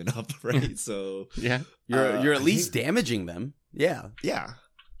 so you're keeping up, right? So yeah, you're at least damaging them. Yeah.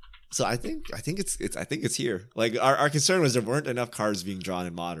 So I think it's here. Like, our concern was there weren't enough cards being drawn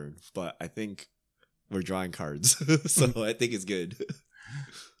in Modern, but I think we're drawing cards. So I think it's good.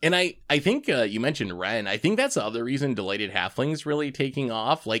 And I think you mentioned Ren. I think that's the other reason Delighted Halfling's really taking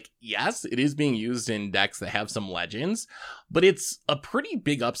off. Like, yes, it is being used in decks that have some legends, but it's a pretty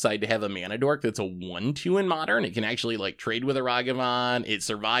big upside to have a mana dork that's a 1/2 in Modern. It can actually like trade with a Ragavan. It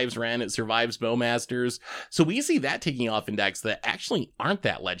survives Ren. It survives Bowmasters. So we see that taking off in decks that actually aren't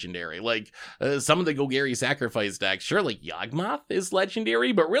that legendary. Like some of the Golgari Sacrifice decks, sure, like Yawgmoth is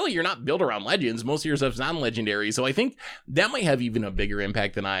legendary, but really you're not built around legends. Most of your stuff's non-legendary. So I think that might have even a bigger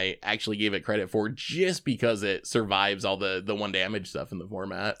impact than I actually gave it credit for, just because it survives all the 1 damage stuff in the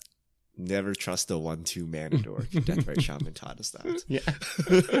format. Never trust a 1/2 mana dork. Deathrite Shaman taught us that. Yeah.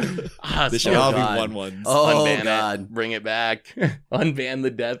 They should all be 1/1s. Oh, unban God. Bring it back. Unban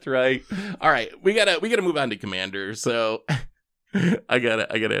the Deathrite. All right, we gotta move on to Commander. So I gotta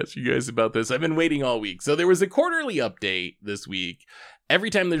ask you guys about this. I've been waiting all week. So there was a quarterly update this week. Every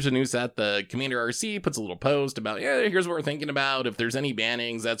time there's a new set, the Commander RC puts a little post about, yeah, here's what we're thinking about. If there's any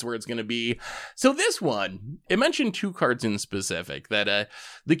bannings, that's where it's going to be. So this one, it mentioned 2 cards in specific that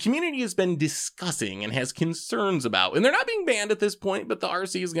the community has been discussing and has concerns about. And they're not being banned at this point, but the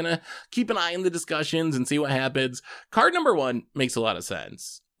RC is going to keep an eye on the discussions and see what happens. Card number 1 makes a lot of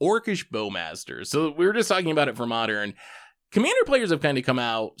sense. Orcish Bowmaster. So we were just talking about it for Modern. Commander players have kind of come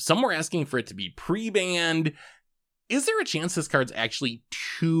out. Some were asking for it to be pre-banned. Is there a chance this card's actually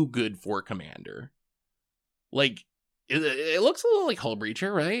too good for Commander? Like, it looks a little like Hull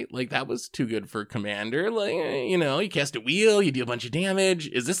Breacher, right? Like, that was too good for Commander. Like, you know, you cast a wheel, you deal a bunch of damage.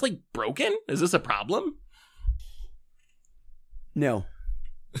 Is this, like, broken? Is this a problem? No.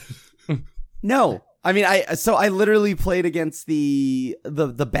 No. I mean, I literally played against the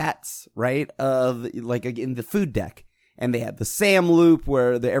bats, right? Like, in the food deck. And they had the Sam loop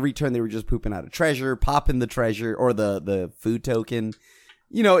where every turn they were just pooping out a treasure, popping the treasure or the food token.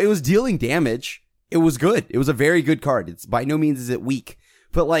 You know, it was dealing damage. It was good. It was a very good card. It's by no means is it weak.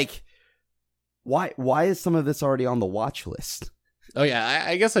 But like, why is some of this already on the watch list? Oh yeah,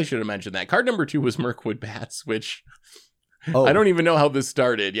 I guess I should have mentioned that. Card number 2 was Mirkwood Bats, which I don't even know how this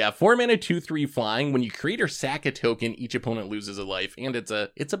started. Yeah, 4 mana, 2/3 flying. When you create or sack a token, each opponent loses a life, and it's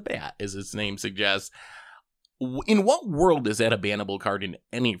a bat, as its name suggests. In what world is that a bannable card in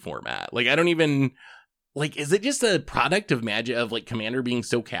any format? Like, I don't even like, is it just a product of magic of like Commander being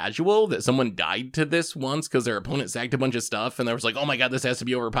so casual that someone died to this once because their opponent sacked a bunch of stuff and there was like, oh my god, this has to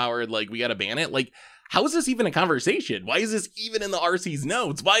be overpowered, like we gotta ban it? Like, how is this even a conversation? Why is this even in the RC's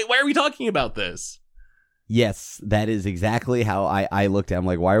notes? Why are we talking about this? Yes, that is exactly how I looked at it. I'm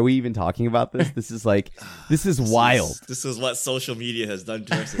like, why are we even talking about this? This is like, this is wild. This is what social media has done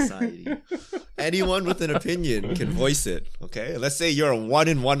to our society. Anyone with an opinion can voice it, okay? Let's say you're a 1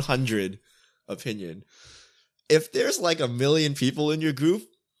 in 100 opinion. If there's like 1 million people in your group,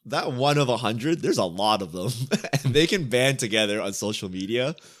 that 1 of 100, there's a lot of them. And they can band together on social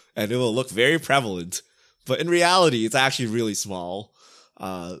media and it will look very prevalent. But in reality, it's actually really small.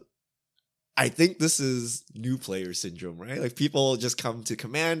 I think this is new player syndrome, right? Like people just come to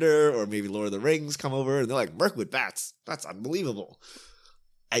Commander or maybe Lord of the Rings come over and they're like, Mirkwood bats, that's unbelievable.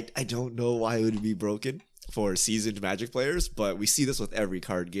 I don't know why it would be broken for seasoned Magic players, but we see this with every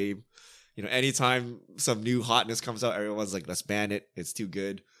card game. You know, anytime some new hotness comes out, everyone's like, let's ban it. It's too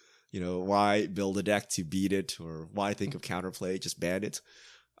good. You know, why build a deck to beat it or why think of counterplay? Just ban it.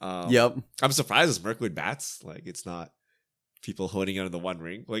 Yep. I'm surprised it's Mirkwood bats. Like it's not people holding it on the One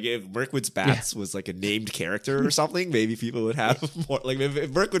Ring. Like if Mirkwood's bats was like a named character or something, maybe people would have more. Like if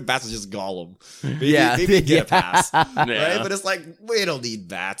Mirkwood bats was just Gollum, maybe you'd get a pass, right? But it's like we don't need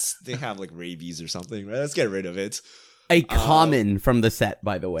bats. They have like rabies or something, right? Let's get rid of it. A common from the set,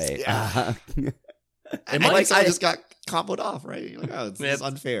 by the way. Yeah. And I just got comboed off, right? Like, oh, it's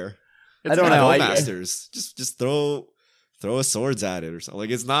unfair. I don't know. Masters. Just throw a swords at it or something. Like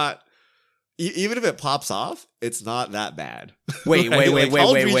it's not. Even if it pops off, it's not that bad. Wait.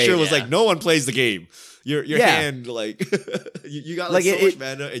 Sure was like, no one plays the game. Your hand, like, you got like so much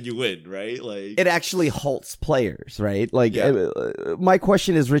mana and you win, right? Like, it actually halts players, right? Like, my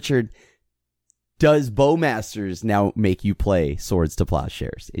question is, Richard, does Bowmasters now make you play Swords to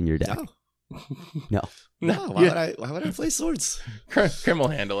Plowshares in your deck? No. Why would I play swords? Krim will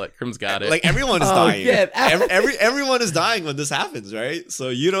handle it. Krim's got it. Like everyone is dying. Everyone is dying when this happens, right? So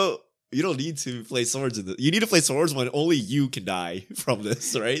you don't need to play swords you need to play swords when only you can die from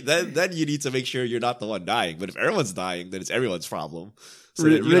this, right? Then you need to make sure you're not the one dying. But if everyone's dying, then it's everyone's problem. So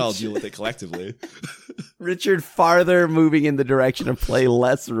that we all deal with it collectively. Richard farther moving in the direction of play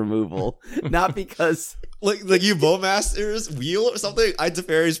less removal. Not because like you Bowmasters wheel or something, I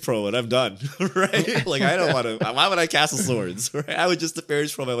Teferi's Pro and I'm done. Right? Like I don't want to why would I castle swords? Right? I would just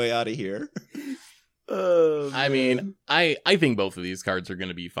Teferi's Pro my way out of here. I mean, I think both of these cards are going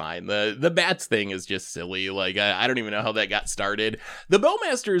to be fine. The bats thing is just silly. Like, I don't even know how that got started. The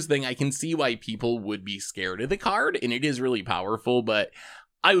Bowmasters thing, I can see why people would be scared of the card, and it is really powerful, but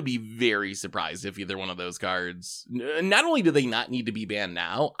I would be very surprised if either one of those cards, not only do they not need to be banned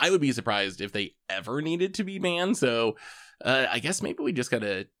now, I would be surprised if they ever needed to be banned, so I guess maybe we just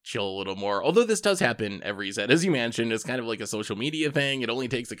gotta chill a little more. Although this does happen every set. As you mentioned, it's kind of like a social media thing. It only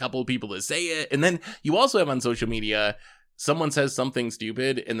takes a couple of people to say it. And then you also have on social media, someone says something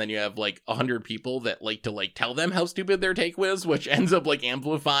stupid, and then you have like 100 people that like to like tell them how stupid their take was, which ends up like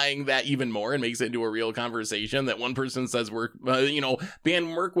amplifying that even more and makes it into a real conversation. That one person says ban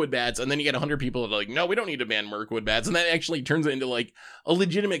Mirkwood bats, and then you get 100 people that are like, no, we don't need to ban Mirkwood bats, and that actually turns it into like a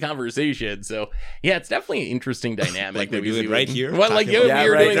legitimate conversation. So yeah, it's definitely an interesting dynamic. Like we're doing right here. Well, like we're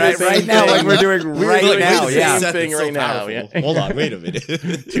doing right now, like we're doing right now. Yeah, same thing right now. Yeah. Hold on, wait a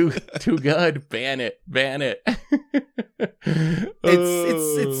minute. Too good. Ban it.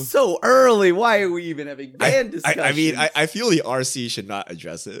 It's so early. Why are we even having ban discussions? I mean, I feel the RC should not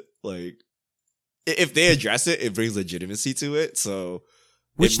address it. Like, if they address it, it brings legitimacy to it. So,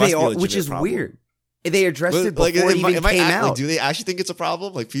 which is problem. Weird. They addressed it before it even came out. Like, do they actually think it's a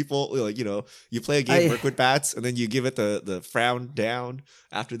problem? Like people, like you play a game Mirkwood bats, and then you give it the frown down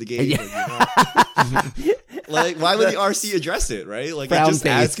after the game. Like, why would the RC address it? Right? Like, it just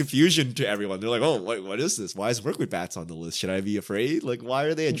adds confusion to everyone. They're like, oh, what is this? Why is Mirkwood bats on the list? Should I be afraid? Like, why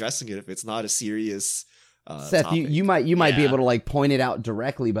are they addressing it if it's not a serious? Seth, topic? you might be able to like point it out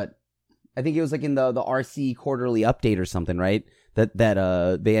directly, but I think it was like in the RC quarterly update or something, right?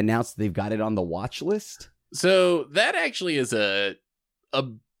 That they announced they've got it on the watch list. So that actually is that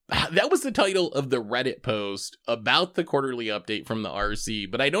was the title of the Reddit post about the quarterly update from the RC,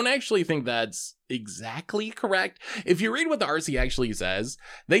 but I don't actually think that's exactly correct. If you read what the RC actually says,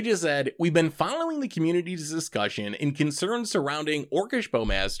 they just said, we've been following the community's discussion and concerns surrounding Orcish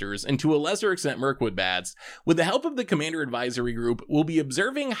Bowmasters and to a lesser extent Mirkwood bats. With the help of the Commander Advisory Group, we'll be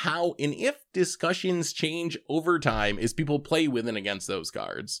observing how and if discussions change over time as people play with and against those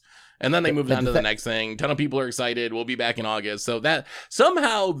cards. And then they moved on to the next thing. Ton of people are excited. We'll be back in August. So that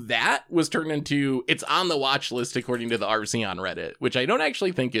somehow that was turned into, it's on the watch list according to the RC on Reddit, which I don't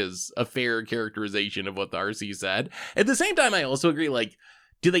actually think is a fair characterization of what the RC said. At the same time, I also agree, like,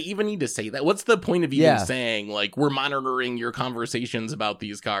 do they even need to say that? What's the point of even saying, like, we're monitoring your conversations about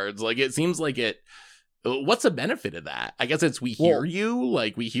these cards? Like, it seems like what's the benefit of that? I guess it's we hear you,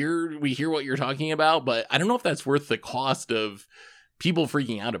 like, we hear what you're talking about, but I don't know if that's worth the cost of people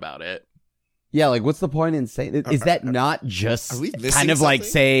freaking out about it. Yeah, like, what's the point in saying? Is that not just kind of something? like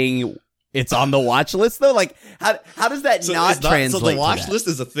saying it's on the watch list, though? Like, how does that not translate? So the watch list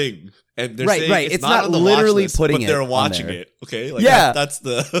is a thing. And they're saying right. It's not on the literally watch list, putting but they're it watching on there. it. Okay, like that's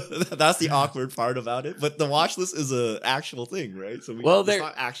the awkward part about it. But the watch list is a actual thing, right? So it's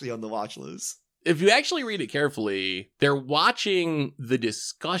not actually on the watch list. If you actually read it carefully, they're watching the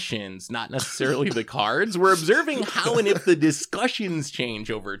discussions, not necessarily the cards. We're observing how and if the discussions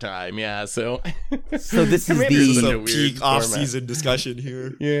change over time. Yeah, so this is the peak off-season discussion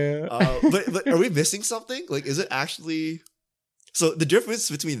here. Yeah, but are we missing something? Like, is it actually? So the difference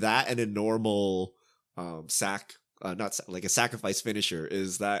between that and a normal like a sacrifice finisher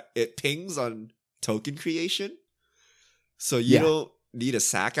is that it pings on token creation. So you don't need a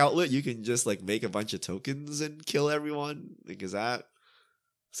sack outlet. You can just like make a bunch of tokens and kill everyone. Like, is that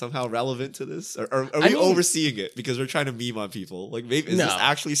somehow relevant to this? Or are we overseeing it because we're trying to meme on people? Like, maybe is this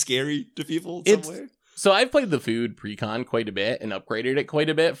actually scary to people in some way? So I've played the food precon quite a bit and upgraded it quite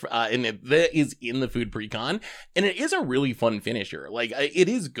a bit, and that is in the food precon, and it is a really fun finisher. Like, it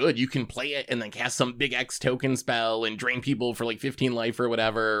is good. You can play it and then cast some big X token spell and drain people for like 15 life or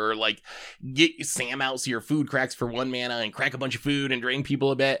whatever, or like get Sam out so your food cracks for 1 mana and crack a bunch of food and drain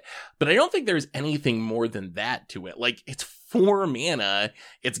people a bit. But I don't think there's anything more than that to it. Like, it's 4 mana.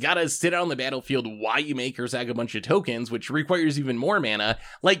 It's got to sit on the battlefield while you make or sack a bunch of tokens, which requires even more mana.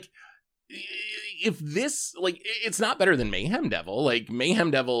 Like, if this, like, it's not better than Mayhem Devil. Like, Mayhem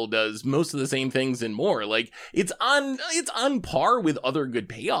Devil does most of the same things and more. Like, it's on par with other good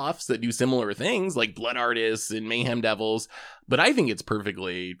payoffs that do similar things, like Blood Artists and Mayhem Devils. But I think it's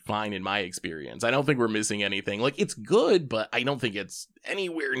perfectly fine in my experience. I don't think we're missing anything. Like, it's good, but I don't think it's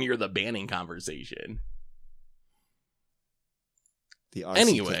anywhere near the banning conversation. The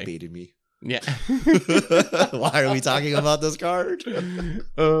RC clickbaited me. Yeah. Why are we talking about this card?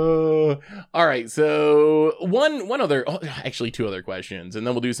 All right. So actually 2 other questions, and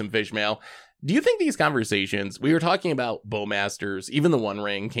then we'll do some fish mail. Do you think these conversations, we were talking about Bowmasters, even the One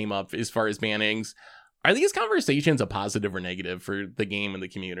Ring came up as far as bannings. Are these conversations a positive or negative for the game and the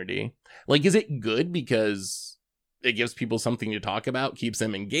community? Like, is it good because it gives people something to talk about, keeps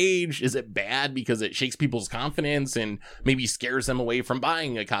them engaged? Is it bad because it shakes people's confidence and maybe scares them away from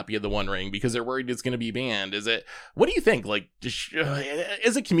buying a copy of the One Ring because they're worried it's going to be banned? What do you think? Like,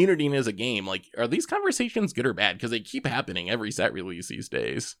 as a community and as a game, like, are these conversations good or bad? Because they keep happening every set release these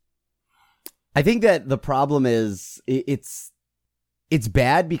days. I think that the problem is it's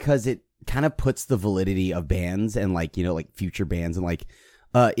bad because it kind of puts the validity of bans and, like, you know, like future bans and like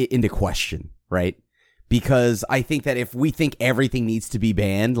into question, right? Because I think that if we think everything needs to be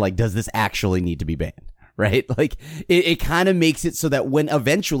banned, like, does this actually need to be banned? Right? Like, it kind of makes it so that when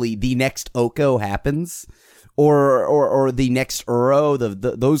eventually the next Oko happens, or the next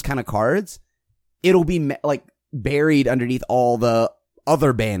Uro, those kind of cards, it'll be like buried underneath all the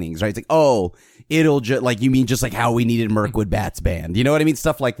other bannings, right? It's like, oh, it'll just, like, you mean just like how we needed Mirkwood Bats banned, you know what I mean?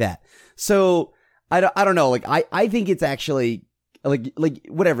 Stuff like that. So I don't know. Like, I think it's actually, like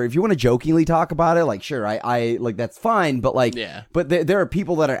whatever, if you want to jokingly talk about it, like, sure, I like, that's fine, but like, yeah, but there are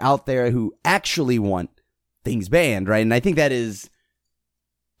people that are out there who actually want things banned, right? And I think that is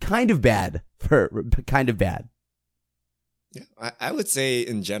kind of bad. Yeah, I would say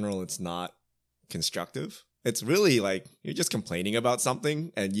in general it's not constructive. It's really like you're just complaining about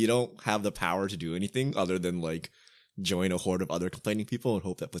something and you don't have the power to do anything other than like join a horde of other complaining people and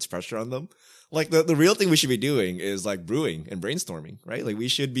hope that puts pressure on them. Like, the real thing we should be doing is like brewing and brainstorming, right? Like, we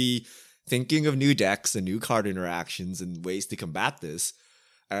should be thinking of new decks and new card interactions and ways to combat this.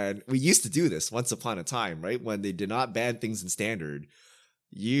 And we used to do this once upon a time, right? When they did not ban things in standard,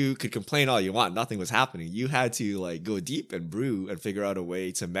 you could complain all you want. Nothing was happening. You had to like go deep and brew and figure out a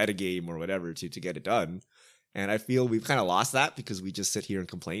way to metagame or whatever to get it done. And I feel we've kind of lost that because we just sit here and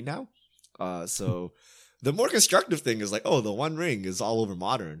complain now. So the more constructive thing is like, oh, the One Ring is all over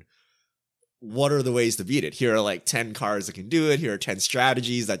Modern. What are the ways to beat it? Here are like 10 cards that can do it. Here are 10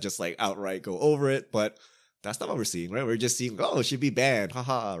 strategies that just like outright go over it. But that's not what we're seeing, right? We're just seeing, oh, it should be banned,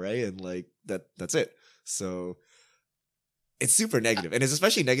 haha, right? And like that's it. So it's super negative, and it's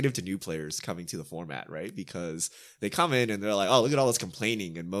especially negative to new players coming to the format, right? Because they come in and they're like, "Oh, look at all this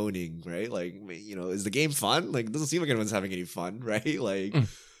complaining and moaning," right? Like, is the game fun? Like, it doesn't seem like anyone's having any fun, right? Like,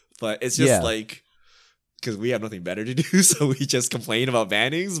 but it's just like because we have nothing better to do, so we just complain about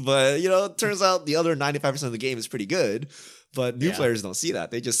bannings. But it turns out the other 95% of the game is pretty good. But new players don't see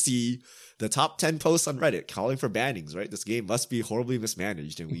that; they just see the top 10 posts on Reddit calling for bannings, right? This game must be horribly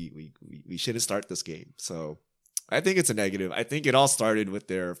mismanaged, and we shouldn't start this game. So. I think it's a negative. I think it all started with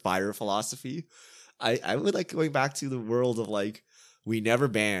their fire philosophy. I would like going back to the world of like, we never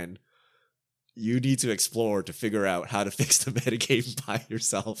ban. You need to explore to figure out how to fix the metagame by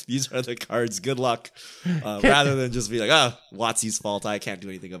yourself. These are the cards. Good luck. Rather than just be like, WotC's fault. I can't do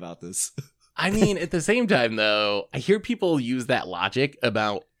anything about this. I mean, at the same time, though, I hear people use that logic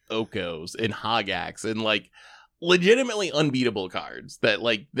about Okos and Hogax and like legitimately unbeatable cards that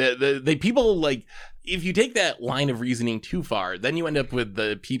like the people like. If you take that line of reasoning too far, then you end up with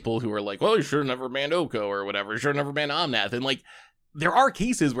the people who are like, well, you should have never banned Oko or whatever. You should have never banned Omnath. And like, there are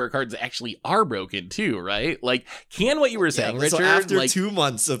cases where cards actually are broken too, right? Like, what you were saying, Richard? So after 2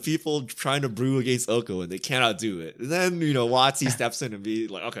 months of people trying to brew against Oko and they cannot do it, then, WotC steps in and be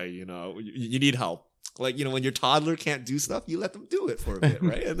like, okay, you need help. Like, when your toddler can't do stuff, you let them do it for a bit,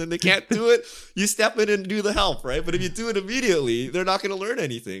 right? And then they can't do it, you step in and do the help, right? But if you do it immediately, they're not going to learn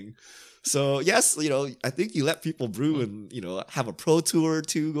anything. So yes, I think you let people brew and, have a pro tour or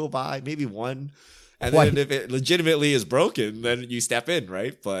two go by, maybe one. And then if it legitimately is broken, then you step in,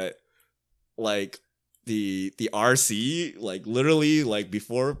 right? But like the RC, like literally like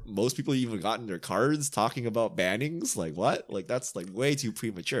before most people even gotten their cards talking about bannings, like what? Like that's like way too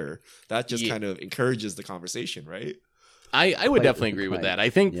premature. That just kind of encourages the conversation, right? I would definitely agree with that. I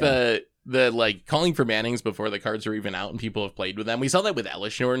think the like calling for bannings before the cards are even out and people have played with them. We saw that with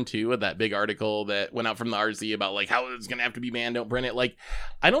Elishnorn too, with that big article that went out from the RZ about like how it's gonna have to be banned, don't print it. Like,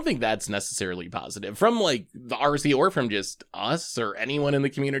 I don't think that's necessarily positive from like the RZ or from just us or anyone in the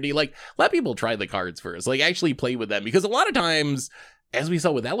community. Like, let people try the cards first. Like, actually play with them, because a lot of times, as we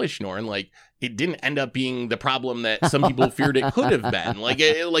saw with Elishnorn, like, it didn't end up being the problem that some people feared it could have been. Like,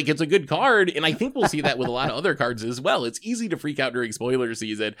 it's a good card, and I think we'll see that with a lot of other cards as well. It's easy to freak out during spoiler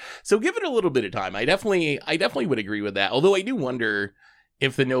season, so give it a little bit of time. I definitely would agree with that. Although I do wonder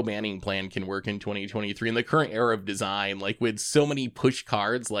if the no banning plan can work in 2023 in the current era of design, like with so many push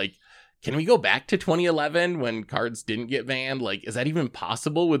cards. Like, can we go back to 2011 when cards didn't get banned? Like, is that even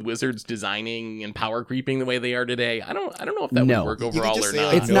possible with Wizards designing and power creeping the way they are today? I don't know if that would work overall or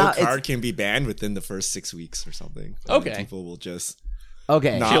not. No card can be banned within the first 6 weeks or something. Okay. People will just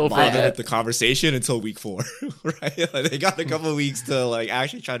not bother with the conversation until week 4, right? Like, they got a couple of weeks to like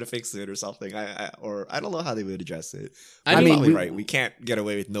actually try to fix it or something. I don't know how they would address it. I mean, right? We can't get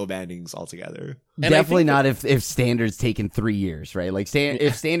away with no bannings altogether. Definitely not if standards taking 3 years, right? Like,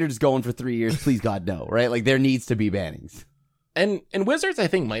 if standards going for 3 years, please God no, right? Like, there needs to be bannings. And Wizards, I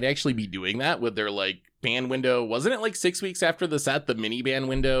think, might actually be doing that with their like ban window. Wasn't it like 6 weeks after the set, the mini ban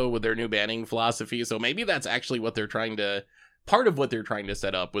window with their new banning philosophy? So maybe that's actually what they're trying to. Part of what they're trying to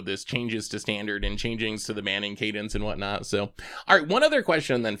set up with this changes to standard and changings to the banning cadence and whatnot. So, all right, one other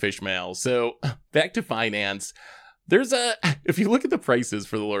question, then fish mail. So back to finance. If you look at the prices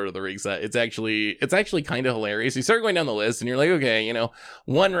for the Lord of the Rings set, it's actually kind of hilarious. You start going down the list and you're like, okay,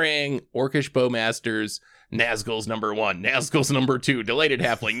 One Ring, Orcish Bowmasters, Nazgul's number 1, Nazgul's number 2, Delighted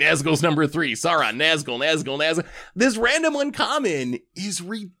Halfling, Nazgul's number 3, Sauron, Nazgul. This random uncommon is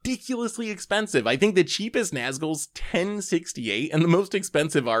ridiculously expensive. I think the cheapest Nazgul's $10.68 and the most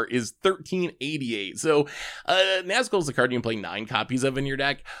expensive art is $13.88. So Nazgul's a card you can play 9 copies of in your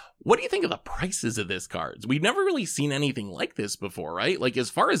deck. What do you think of the prices of this cards? We've never really seen anything like this before, right? Like, as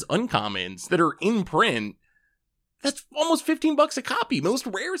far as uncommons that are in print, that's almost $15 a copy. Most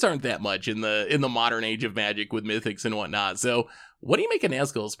rares aren't that much in the modern age of Magic with mythics and whatnot. So what do you make of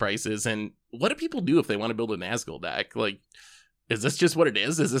Nazgul's prices, and what do people do if they want to build a Nazgul deck? Like, is this just what it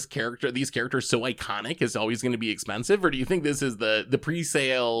is? Is these characters so iconic it's always going to be expensive? Or do you think this is the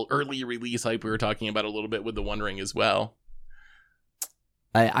pre-sale, early release hype we were talking about a little bit with the One Ring as well?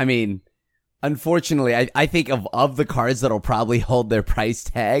 I mean, unfortunately, I think of the cards that'll probably hold their price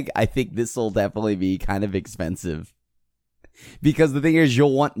tag, I think this will definitely be kind of expensive. Because the thing is,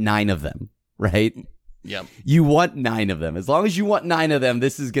 you'll want 9 of them, right? Yep. You want 9 of them. As long as you want 9 of them,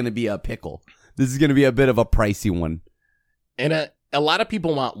 this is going to be a pickle. This is going to be a bit of a pricey one. And a lot of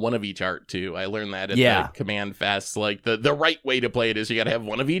people want one of each art too. I learned that at the Command Fest. Like, the right way to play it is you got to have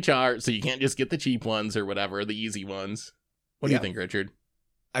one of each art, so you can't just get the cheap ones or whatever, the easy ones. What do you think, Richard?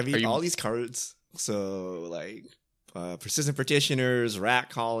 I mean, all these cards, so like Persistent Petitioners, Rat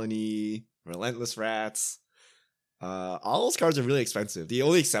Colony, Relentless Rats, All those cards are really expensive. The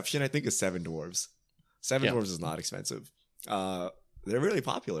only exception, I think, is Seven Dwarves. Seven Yeah. Dwarves is not expensive. They're really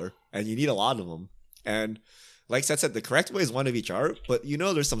popular, and you need a lot of them. And like Seth said, the correct way is one of each art, but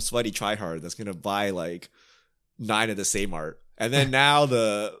there's some sweaty tryhard that's gonna buy like 9 of the same art, and then now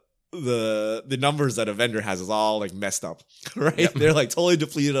the numbers that a vendor has is all like messed up, right? Yep. They're like totally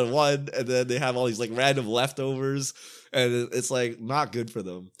depleted on one, and then they have all these like random leftovers, and it's like not good for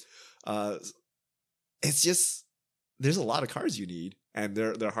them. It's just there's a lot of cards you need, and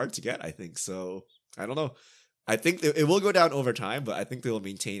they're hard to get, I think. So I don't know. I think it will go down over time, but I think they'll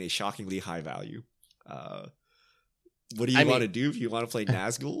maintain a shockingly high value. What do you want to do if you want to play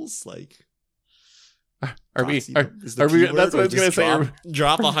Nazguls? Like, Are we? proxy them? Is the Are we? keyword, That's what I or was gonna just say.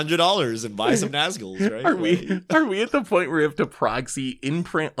 Drop $100 and buy some Nazguls, right? Are we? Are we at the point where we have to proxy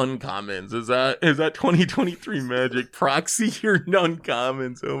in-print uncommons? Is that 2023 Magic? Proxy your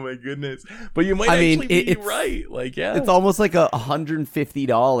uncommons? Oh my goodness! But you might actually be right. Like, yeah, it's almost like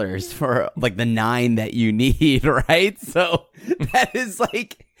 $150 for like the 9 that you need, right? So that is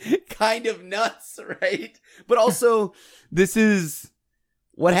like kind of nuts, right? But also, this is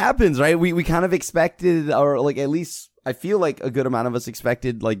what happens, right? We kind of expected, or like at least I feel like a good amount of us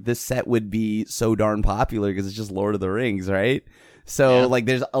expected like this set would be so darn popular because it's just Lord of the Rings, right? So like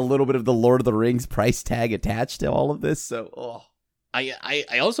there's a little bit of the Lord of the Rings price tag attached to all of this. So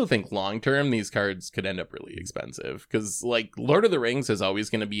I also think long term these cards could end up really expensive because like Lord of the Rings is always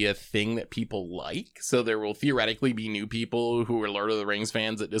going to be a thing that people like. So there will theoretically be new people who are Lord of the Rings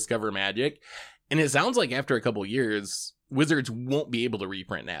fans that discover Magic. And it sounds like after a couple years, Wizards won't be able to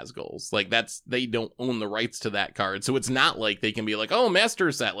reprint Nazguls. Like they don't own the rights to that card. So it's not like they can be like, oh,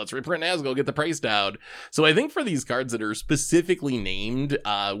 Master Set, let's reprint Nazgul, get the price down. So I think for these cards that are specifically named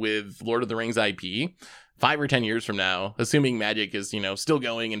with Lord of the Rings IP, 5 or 10 years from now, assuming Magic is, still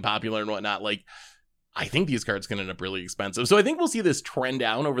going and popular and whatnot, like I think these cards can end up really expensive. So I think we'll see this trend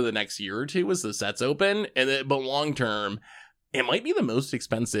down over the next year or two as the sets open. But long term, it might be the most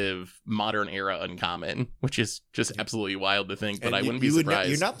expensive modern era uncommon, which is just absolutely wild to think, but I wouldn't be surprised.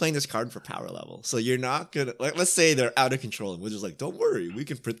 You're not playing this card for power level. So you're not going to, like, let's say they're out of control and Wizards like, don't worry, we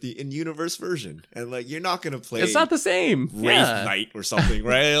can print the in-universe version. And like, you're not going to play. It's not the same. Wraith Knight or something,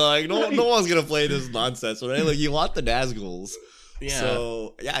 right? Like, no one's going to play this nonsense, right? Like, you want the Nazguls. Yeah.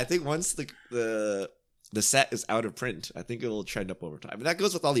 So, yeah, I think once the set is out of print, I think it'll trend up over time. And that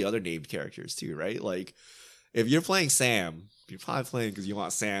goes with all the other named characters too, right? Like, if you're playing Sam, you're probably playing because you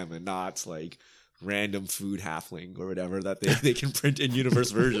want Sam and not like random food halfling or whatever that they can print in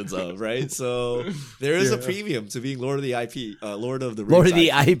universe versions of, right? So there is a premium to being Lord of the IP, Lord of the Rings, Lord of the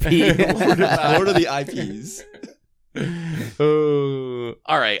IP, Lord of the IPs. Oh,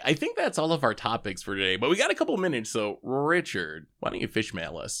 all right. I think that's all of our topics for today, but we got a couple minutes. So Richard, why don't you fish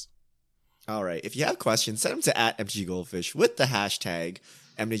mail us? All right. If you have questions, send them to @MTGGoldfish with the hashtag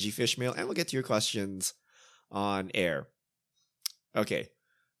MTGFishmail, and we'll get to your questions on air. Okay,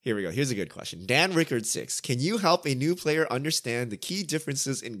 here we go. Here's a good question. Dan Rickard 6. Can you help a new player understand the key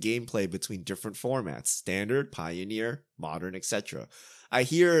differences in gameplay between different formats? Standard, Pioneer, Modern, etc. I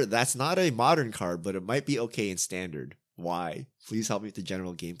hear that's not a Modern card, but it might be okay in Standard. Why? Please help me with the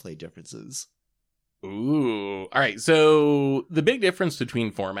general gameplay differences. Ooh. All right. So the big difference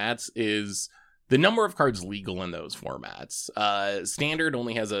between formats is the number of cards legal in those formats. Standard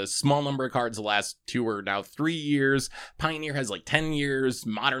only has a small number of cards the last 2 or now 3 years. Pioneer has like 10 years.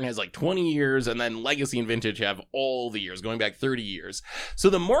 Modern has like 20 years. And then Legacy and Vintage have all the years, going back 30 years. So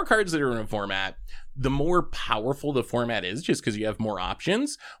the more cards that are in a format, the more powerful the format is, just because you have more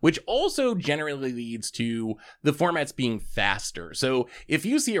options, which also generally leads to the formats being faster. So if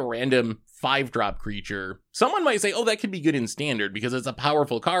you see a random 5-drop creature, someone might say, oh, that could be good in Standard because it's a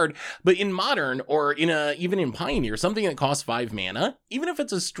powerful card. But in Modern or even in Pioneer, something that costs 5 mana, even if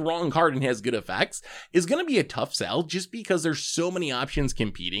it's a strong card and has good effects, is going to be a tough sell just because there's so many options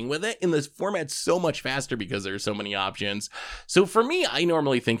competing with it. And this format's so much faster because there's so many options. So for me, I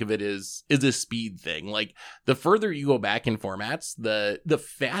normally think of it as a speed thing. Like the further you go back in formats, the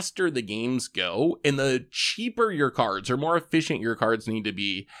faster the games go and the cheaper your cards or more efficient your cards need to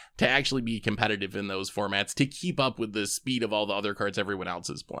be to actually be competitive in those formats to keep up with the speed of all the other cards everyone else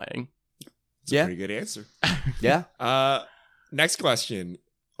is playing. That's a pretty good answer. Yeah. Next question.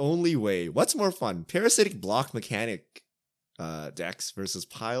 Only way. What's more fun? Parasitic block mechanic decks versus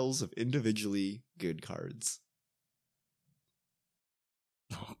piles of individually good cards.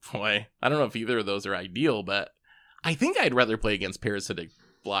 Oh boy, I don't know if either of those are ideal, but I think I'd rather play against parasitic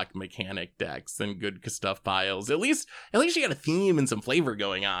block mechanic decks than good stuff piles. At least you got a theme and some flavor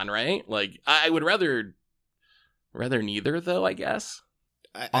going on, right? Like I would rather neither, though. I guess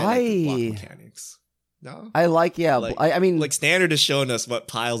I like the block mechanics. No. I like, yeah. Like- I mean, Like Standard has shown us what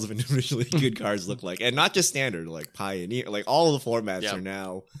piles of individually good cards look like, and not just Standard, like Pioneer, like all the formats Yeah. are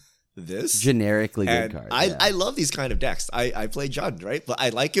now this. generically good And cards. I love these kind of decks. I play Jund, right? But I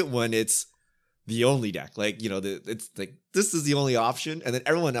like it when it's the only deck. Like, you know, it's like this is the only option, and then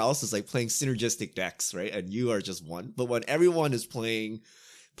everyone else is like playing synergistic decks, right? And you are just one. But when everyone is playing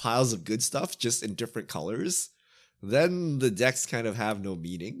piles of good stuff just in different colors, then the decks kind of have no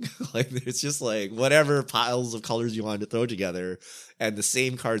meaning. Like it's just like whatever piles of colors you wanted to throw together and the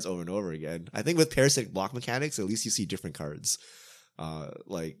same cards over and over again. I think with parasitic block mechanics, at least you see different cards.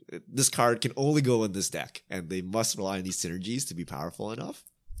 Like this card can only go in this deck, and they must rely on these synergies to be powerful enough.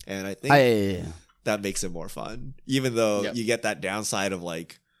 And I think that makes it more fun, even though Yep. you get that downside of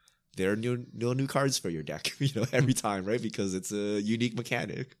like there are no new cards for your deck, you know, every time, right? Because it's a unique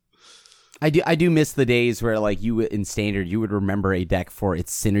mechanic. I do miss the days where like you in Standard you would remember a deck for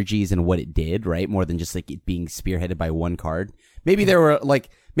its synergies and what it did, right? More than just like it being spearheaded by one card. Maybe there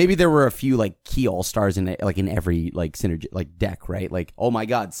were a few like key all-stars in it, like in every like synergy like deck, right? Like, oh my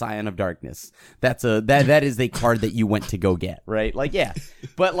god, Scion of Darkness. That is a card that you went to go get, right? Like, yeah.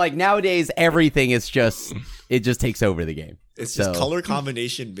 But like nowadays everything is just it just takes over the game. It's just color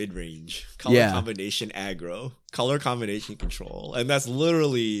combination mid-range, color combination aggro, color combination control. And that's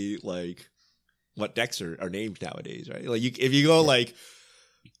literally like what decks are named nowadays, right? Like if you go like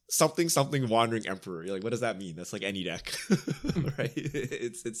something Wandering Emperor, you're like, what does that mean? That's like any deck, right?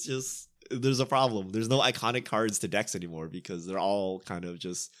 It's just there's a problem. There's no iconic cards to decks anymore because they're all kind of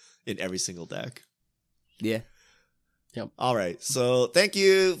just in every single deck. Yeah. Yep. All right. So thank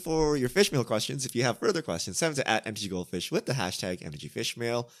you for your Fishmail questions. If you have further questions, send them to @MTGGoldfish with the hashtag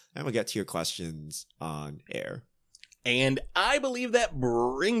MTGFishmail, and we'll get to your questions on air. And I believe that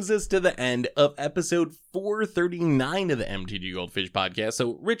brings us to the end of episode 439 of the MTG Goldfish podcast.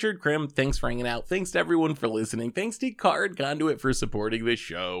 So, Richard, Krim, thanks for hanging out. Thanks to everyone for listening. Thanks to Card Conduit for supporting the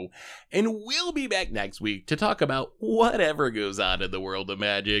show. And we'll be back next week to talk about whatever goes on in the world of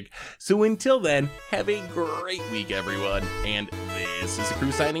Magic. So, until then, have a great week, everyone. And this is the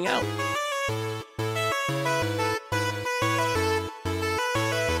crew signing out.